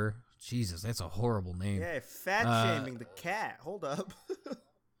Wertenberger. Jesus, that's a horrible name. Yeah, fat-shaming the cat. Hold up.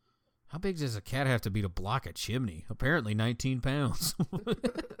 How big does a cat have to be to block a chimney? Apparently 19 pounds.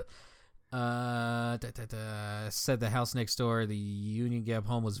 Said the house next door, the Union Gap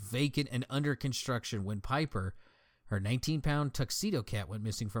home, was vacant and under construction when Piper, her 19-pound tuxedo cat, went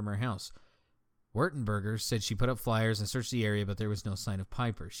missing from her house. Wertenberger said she put up flyers and searched the area, but there was no sign of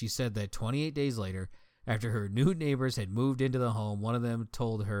Piper. She said that 28 days later, after her new neighbors had moved into the home, one of them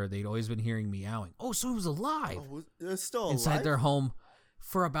told her they'd always been hearing meowing. Oh, so it was alive. Oh, it was still alive? Inside their home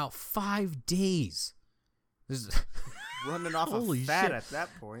for about 5 days. This is running off of fat shit. At that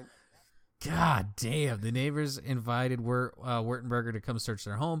point. God damn. The neighbors invited Wertenberger to come search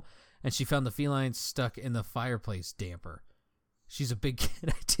their home, and she found the feline stuck in the fireplace damper. She's a big kid.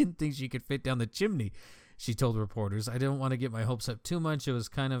 I didn't think she could fit down the chimney, she told reporters. I didn't want to get my hopes up too much. It was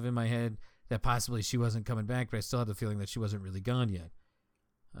kind of in my head that possibly she wasn't coming back, but I still had the feeling that she wasn't really gone yet.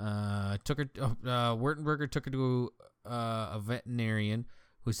 Wertenberger took her to a veterinarian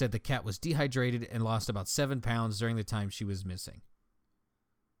who said the cat was dehydrated and lost about 7 pounds during the time she was missing.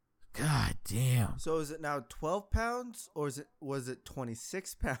 God damn. So is it now 12 pounds or was it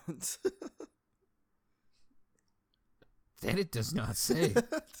 26 pounds? That it does not say.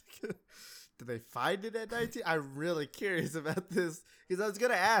 Did they find it at 19? I'm really curious about this because I was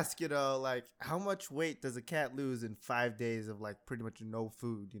gonna ask, like how much weight does a cat lose in 5 days of like pretty much no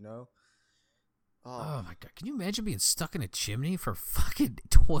food, Oh my god! Can you imagine being stuck in a chimney for fucking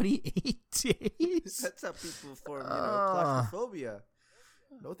 28 days? That's how people form, claustrophobia.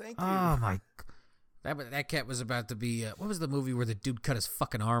 No, thank you. Oh my! That cat was about to be. What was the movie where the dude cut his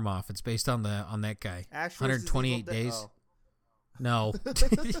fucking arm off? It's based on that guy. 128 days. Oh. No.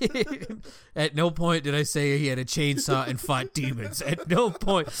 At no point did I say he had a chainsaw and fought demons. At no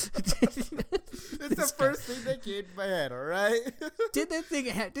point. It's the first thing that came to my head. All right.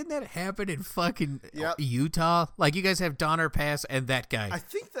 Didn't that happen in fucking Utah? Like you guys have Donner Pass and that guy. I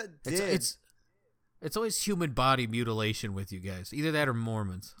think that did. It's always human body mutilation with you guys. Either that or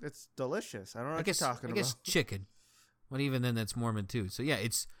Mormons. It's delicious. I don't know what you're talking about. I guess chicken. But even then, that's Mormon too. So yeah,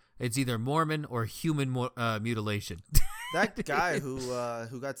 it's either Mormon or human mutilation. That guy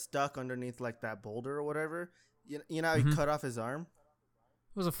who got stuck underneath like that boulder or whatever, you know how he cut off his arm?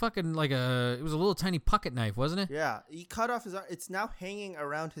 It was a fucking it was a little tiny pocket knife, wasn't it? Yeah, he cut off his arm. It's now hanging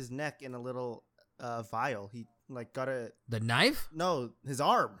around his neck in a little vial. He like got it. The knife? No, his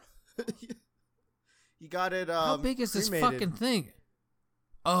arm. He got it. How big is this cremated. fucking thing?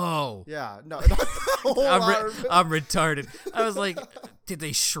 Oh. Yeah, no, not the whole arm. I'm retarded. I was like, did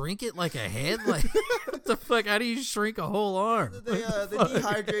they shrink it like a head? Like, what the fuck? How do you shrink a whole arm? They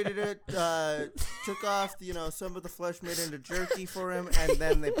dehydrated it, took off, some of the flesh, made into jerky for him, and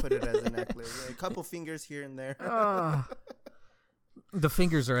then they put it as a necklace. A couple fingers here and there. The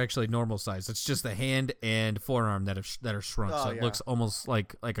fingers are actually normal size. It's just the hand and forearm that are shrunk, so it looks almost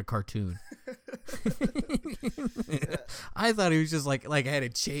like a cartoon. I thought he was just like had a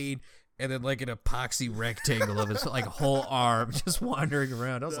chain and then like an epoxy rectangle of his like whole arm just wandering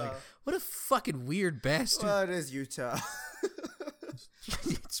around. I was like, what a fucking weird bastard. Well, it is Utah.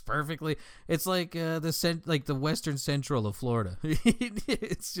 It's perfectly. It's like the western central of Florida.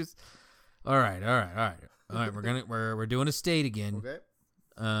 It's just all right. We're doing a state again. Okay.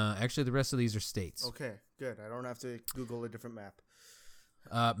 Actually, the rest of these are states. Okay, good. I don't have to Google a different map.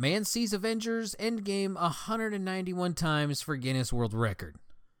 Man sees Avengers Endgame 191 times for Guinness World Record.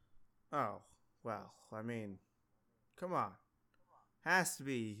 Oh, well, I mean, come on. Has to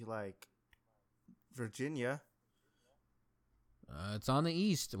be, like, Virginia. It's on the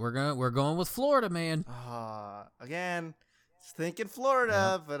east. We're going with Florida, man. Again, thinking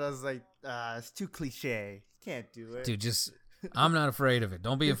Florida, but I was like, it's too cliche. Can't do it. Dude, I'm not afraid of it.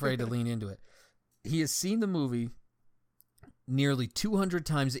 Don't be afraid to lean into it. He has seen the movie nearly 200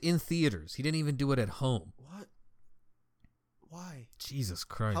 times in theaters. He didn't even do it at home. What? Why? Jesus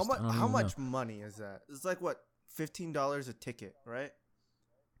Christ. How much money is that? It's like, what, $15 a ticket, right?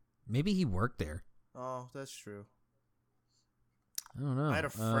 Maybe he worked there. Oh, that's true. I don't know. I had a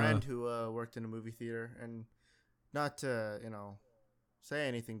friend who worked in a movie theater, and not to, say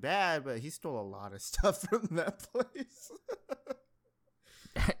anything bad, but he stole a lot of stuff from that place.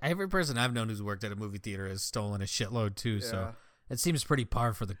 Every person I've known who's worked at a movie theater has stolen a shitload too, so it seems pretty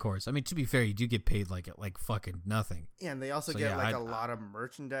par for the course. I mean, to be fair, you do get paid like fucking nothing. Yeah, and they also get a lot of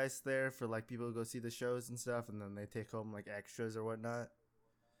merchandise there for like people who go see the shows and stuff, and then they take home like extras or whatnot.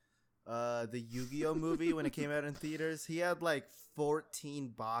 The Yu-Gi-Oh movie, when it came out in theaters, he had like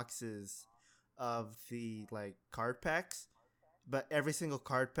 14 boxes of the like card packs, but every single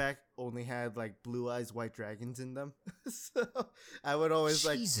card pack only had like Blue Eyes White Dragons in them. So I would always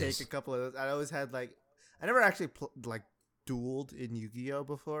like take a couple of those. I always had like, I never actually dueled in Yu-Gi-Oh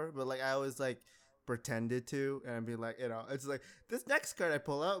before, but like I always like pretended to, and I'd be like, it's like, this next card I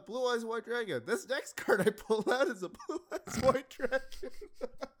pull out, Blue Eyes White Dragon. This next card I pull out is a Blue Eyes White Dragon.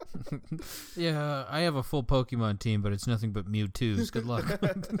 Yeah, I have a full Pokemon team, but it's nothing but Mewtwo's. Good luck.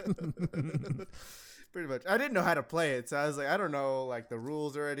 Pretty much. I didn't know how to play it, so I was like, I don't know like the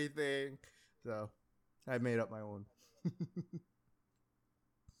rules or anything. So I made up my own.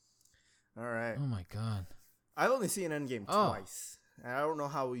 All right. Oh my god. I've only seen Endgame twice. And I don't know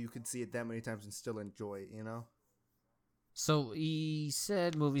how you could see it that many times and still enjoy it, So he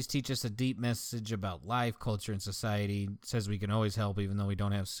said movies teach us a deep message about life, culture, and society. Says we can always help even though we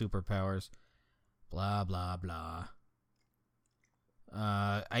don't have superpowers. Blah, blah, blah.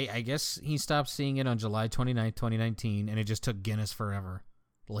 I guess he stopped seeing it on July 29th, 2019, and it just took Guinness forever.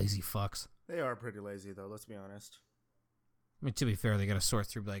 Lazy fucks. They are pretty lazy, though, let's be honest. I mean, to be fair, they got to sort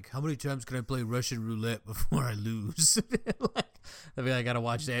through, like, how many times can I play Russian roulette before I lose? Like, I'll be like, I gotta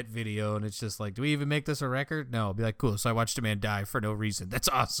watch that video, and it's just like, do we even make this a record? No. I'll be like, cool. So I watched a man die for no reason. That's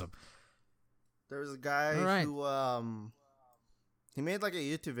awesome. There was a guy who he made like a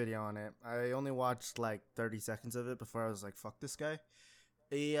YouTube video on it. I only watched like 30 seconds of it before I was like, fuck this guy.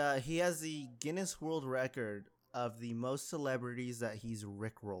 He has the Guinness World Record of the most celebrities that he's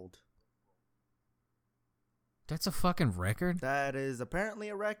rickrolled. That's a fucking record? That is apparently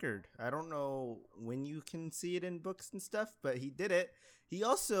a record. I don't know when you can see it in books and stuff, but he did it. He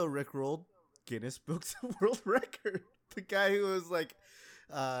also rickrolled Guinness Books of World Record. The guy who was like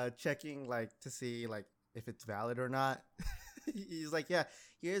checking like to see like if it's valid or not. He's like, yeah,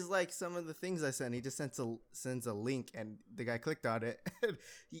 here's like some of the things I sent. He just sends a link, and the guy clicked on it. And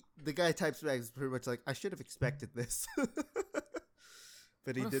the guy types back pretty much like, I should have expected this.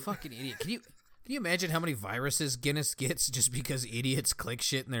 But he did. Fucking idiot. Can you imagine how many viruses Guinness gets just because idiots click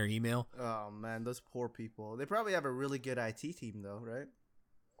shit in their email? Oh, man, those poor people. They probably have a really good IT team, though, right?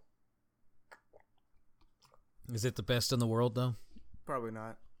 Is it the best in the world, though? Probably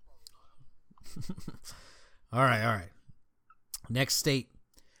not. All right. Next state.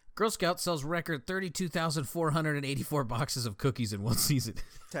 Girl Scout sells record 32,484 boxes of cookies in one season.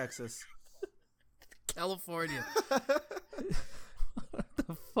 Texas. California. What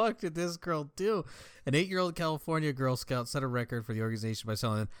the fuck did this girl do? An 8-year-old California Girl Scout set a record for the organization by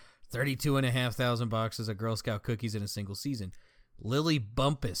selling 32,500 boxes of Girl Scout cookies in a single season. Lily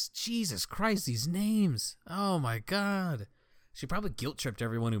Bumpus. Jesus Christ, these names. Oh my God. She probably guilt-tripped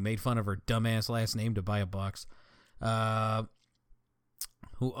everyone who made fun of her dumbass last name to buy a box.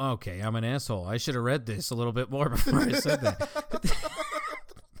 Okay, I'm an asshole. I should have read this a little bit more before I said that.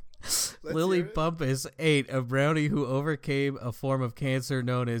 Lily Bumpus ate a brownie who overcame a form of cancer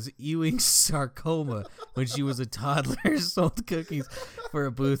known as Ewing's sarcoma when she was a toddler. Sold cookies for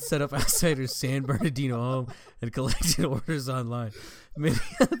a booth set up outside her San Bernardino home and collected orders online. Many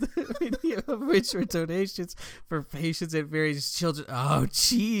of which were donations for patients at various children. Oh,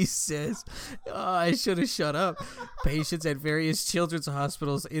 Jesus. Oh, I should have shut up. Patients at various children's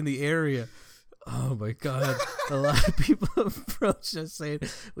hospitals in the area. Oh my God. A lot of people approached us saying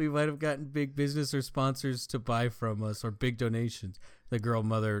we might have gotten big business or sponsors to buy from us or big donations. The girl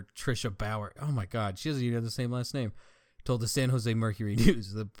mother, Trisha Bauer. Oh my God. She doesn't even have the same last name. Told the San Jose Mercury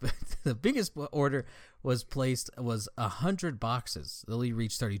News. The biggest order was 100 boxes. Lily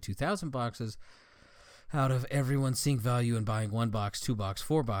reached 32,000 boxes out of everyone seeing value in buying 1 box, 2 box,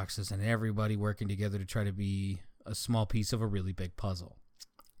 4 boxes, and everybody working together to try to be a small piece of a really big puzzle.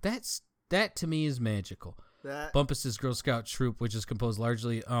 That to me is magical. Bumpus's Girl Scout troop, which is composed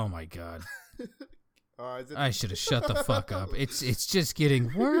largely. Oh my God! I should have shut the fuck up. It's just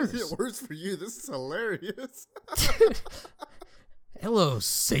getting worse. Is it worse for you? This is hilarious. Hello,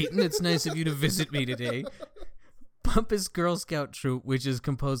 Satan. It's nice of you to visit me today. Bumpus Girl Scout troop, which is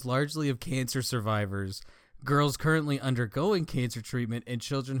composed largely of cancer survivors, girls currently undergoing cancer treatment, and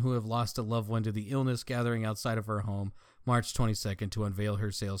children who have lost a loved one to the illness, gathering outside of her home March 22nd to unveil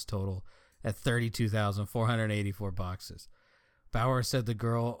her sales total at 32,484 boxes. Bauer said the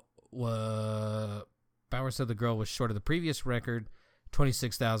girl was short of the previous record,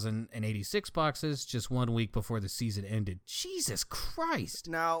 26,086 boxes, just 1 week before the season ended. Jesus Christ.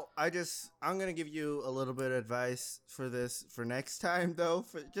 Now, I'm going to give you a little bit of advice for this for next time, though,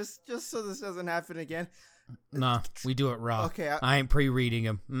 just so this doesn't happen again. Nah, we do it raw. Okay, I ain't pre-reading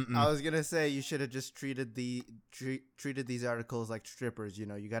them. I was gonna say you should have just treated these articles like strippers. You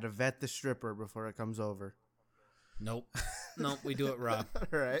know, you got to vet the stripper before it comes over. Nope, we do it raw.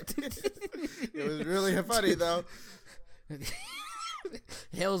 All right. It was really funny though.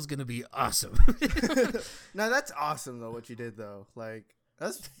 Hell's gonna be awesome. Now that's awesome though. What you did though, like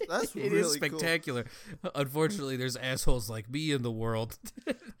that's it really is spectacular. Cool. Unfortunately, there's assholes like me in the world.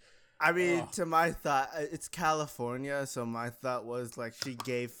 I mean, to my thought, it's California, so my thought was like she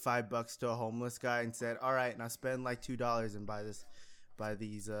gave $5 to a homeless guy and said, "All right, now spend like $2 and buy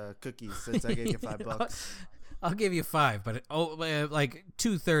these cookies since I gave you $5." I'll give you 5, but like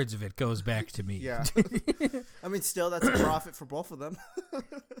 2/3 of it goes back to me. Yeah, I mean, still that's a profit for both of them.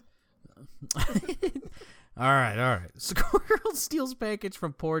 All right. Squirrel steals package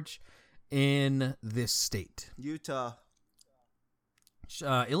from porch in this state. Utah.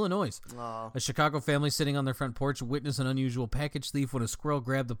 Illinois. A Chicago family sitting on their front porch witnessed an unusual package thief when a squirrel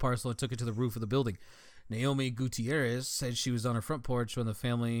grabbed the parcel and took it to the roof of the building. Naomi Gutierrez said she was on her front porch when the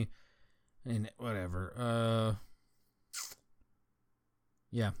family and whatever.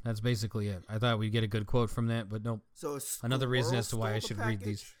 Yeah, that's basically it. I thought we'd get a good quote from that, but nope. So another reason as to why I should read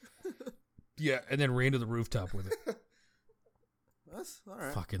these. Yeah, and then ran to the rooftop with it. That's all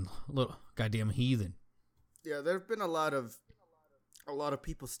right. Fucking little goddamn heathen. Yeah, there've been a lot of a lot of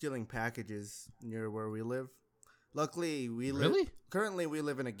people stealing packages near where we live. Luckily, Really? Currently, we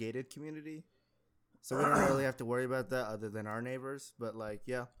live in a gated community, so we don't really have to worry about that other than our neighbors. But like,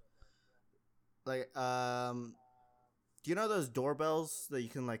 yeah, like do you know those doorbells that you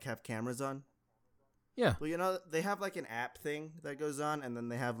can like have cameras on? Yeah. Well, you know they have like an app thing that goes on, and then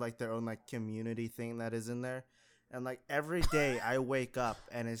they have like their own like community thing that is in there. And like every day, I wake up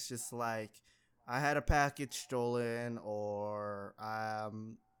and it's just like I had a package stolen, or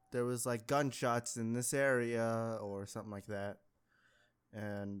there was like gunshots in this area, or something like that.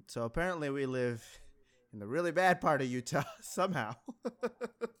 And so apparently, we live in the really bad part of Utah somehow.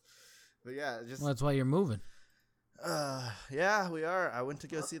 But yeah, just Well, that's why you're moving. yeah, we are. I went to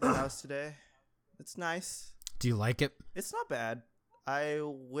go see the house today. It's nice. Do you like it? It's not bad. I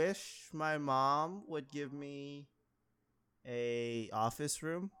wish my mom would give me a office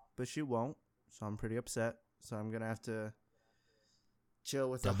room, but she won't. So I'm pretty upset. So I'm gonna have to chill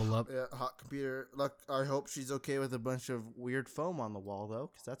with Double up. hot computer. Look, I hope she's okay with a bunch of weird foam on the wall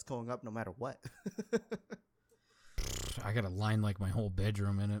though, because that's going up no matter what. I got a line like my whole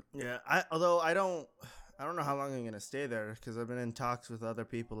bedroom in it. Yeah, although I don't know how long I'm gonna stay there because I've been in talks with other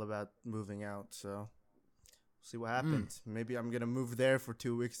people about moving out. So see what happens. Maybe I'm gonna move there for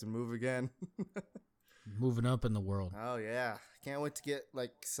 2 weeks and move again. Moving up in the world. Oh yeah, can't wait to get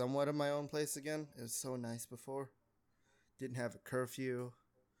like somewhat of my own place again. It was so nice before. Didn't have a curfew.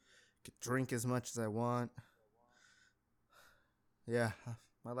 Could drink as much as I want. Yeah,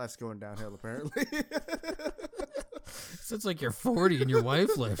 my life's going downhill apparently. Sounds like you're 40 and your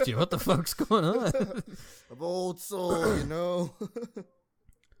wife left you. What the fuck's going on? I'm old soul, you know.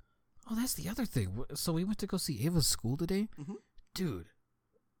 Oh, that's the other thing. So we went to go see Ava's school today. Mm-hmm. Dude,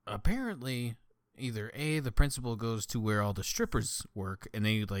 apparently either A, the principal goes to where all the strippers work and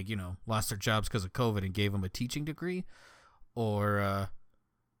they like, you know, lost their jobs because of COVID and gave them a teaching degree, or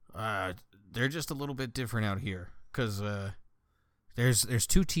they're just a little bit different out here because there's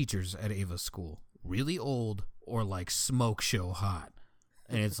two teachers at Ava's school, really old or like smoke show hot,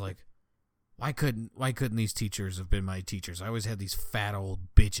 and it's like, why couldn't these teachers have been my teachers? I always had these fat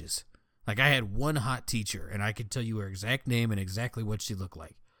old bitches. Like I had one hot teacher and I could tell you her exact name and exactly what she looked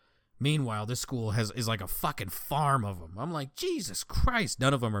like. Meanwhile, this school is like a fucking farm of them. I'm like, Jesus Christ.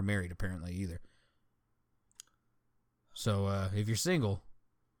 None of them are married apparently either. So if you're single,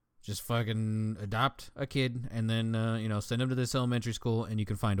 just fucking adopt a kid and then send him to this elementary school and you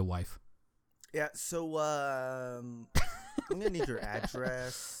can find a wife. Yeah, so I'm gonna need your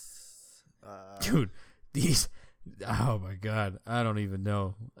address. Dude, oh my God, I don't even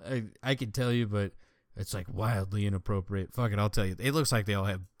know. I can tell you, but it's like wildly inappropriate. Fuck it, I'll tell you. It looks like they all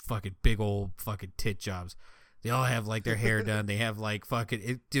have fucking big old fucking tit jobs. They all have like their hair done. They have like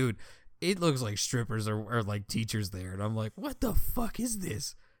fucking dude. It looks like strippers are like teachers there, and I'm like, what the fuck is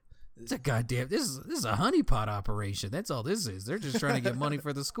this? It's a goddamn. This is a honeypot operation. That's all this is. They're just trying to get money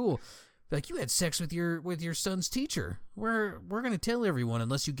for the school. Like, you had sex with your son's teacher. We're gonna tell everyone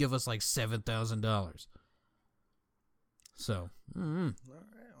unless you give us like $7,000. So, All right.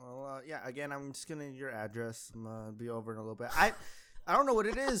 Well, yeah. Again, I'm just gonna need your address. I'm gonna be over in a little bit. I don't know what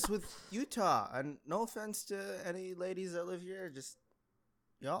it is with Utah. And no offense to any ladies that live here, just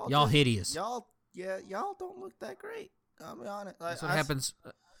y'all hideous. Y'all don't look that great. I'll be honest. That's what happens.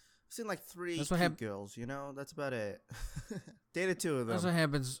 I've seen like 3 cute girls. You know, that's about it. Dated 2 of them. That's what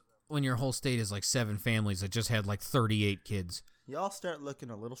happens when your whole state is like 7 families that just had like 38 kids. Y'all start looking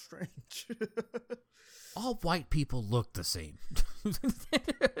a little strange. All white people look the same.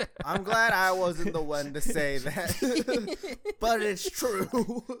 I'm glad I wasn't the one to say that, but it's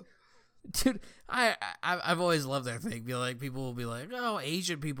true. Dude, I've always loved that thing. People will be like, "Oh,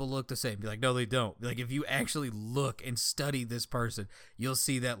 Asian people look the same." Be like, "No, they don't." Be like, if you actually look and study this person, you'll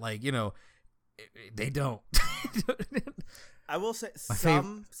see that, like, they don't. I will say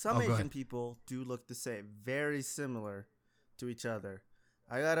some Asian people do look the same, very similar to each other.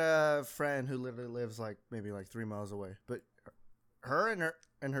 I got a friend who literally lives like maybe like 3 miles away, but her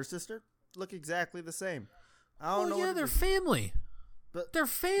and her sister look exactly the same. I don't know. Yeah, they're family. But they're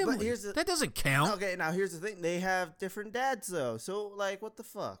family. But that doesn't count. Okay, now here's the thing: they have different dads, though. So, like, what the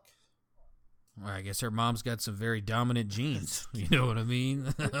fuck? Well, I guess her mom's got some very dominant genes. You know what I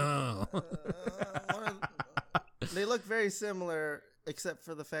mean? They look very similar, except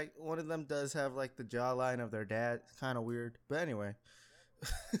for the fact one of them does have like the jawline of their dad. It's kind of weird, but anyway.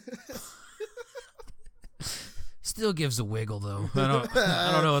 Still gives a wiggle though.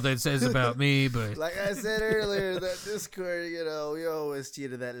 I don't know what that says about me, but like I said earlier, that Discord, we always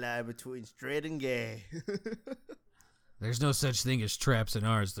cheated that line between straight and gay. There's no such thing as traps in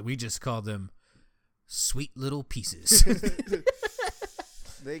ours. That we just call them sweet little pieces.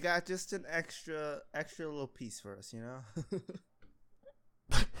 They got just an extra little piece for us, you know.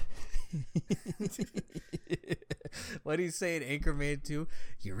 What do you say in Anchorman 2?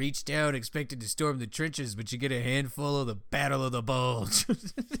 You reach down expecting to storm the trenches, but you get a handful of the Battle of the Bulge.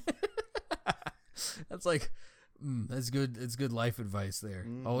 That's like, that's good. It's good life advice there.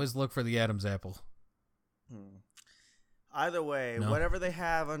 Always look for the Adam's apple. Either way, whatever they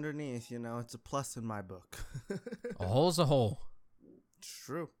have underneath, you know, it's a plus in my book. A hole's a hole.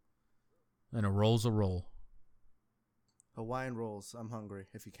 True. And a roll's a roll. Hawaiian rolls. I'm hungry,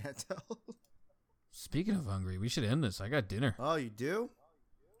 if you can't tell. Speaking of hungry, we should end this. I got dinner. Oh, you do?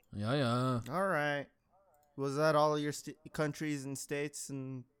 Yeah. All right. Was that all of your countries and states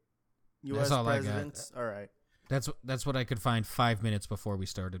and U.S. That's all presidents? I got. All right. That's what I could find 5 minutes before we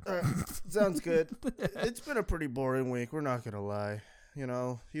started. Sounds good. It's been a pretty boring week. We're not gonna lie. You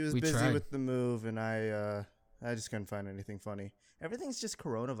know, he was busy tried. with the move, and I just couldn't find anything funny. Everything's just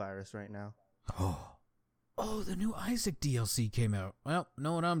coronavirus right now. Oh, the new Isaac DLC came out. Well,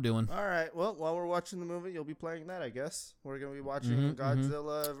 know what I'm doing. All right. Well, while we're watching the movie, you'll be playing that, I guess. We're gonna be watching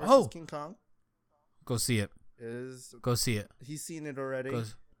Godzilla versus King Kong. Go see it. Go see it. He's seen it already.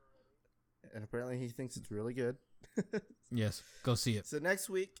 And apparently he thinks it's really good. Yes, go see it. So next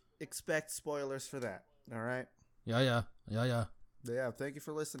week, expect spoilers for that. All right? Yeah. Yeah, thank you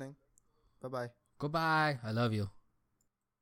for listening. Bye-bye. Goodbye. I love you.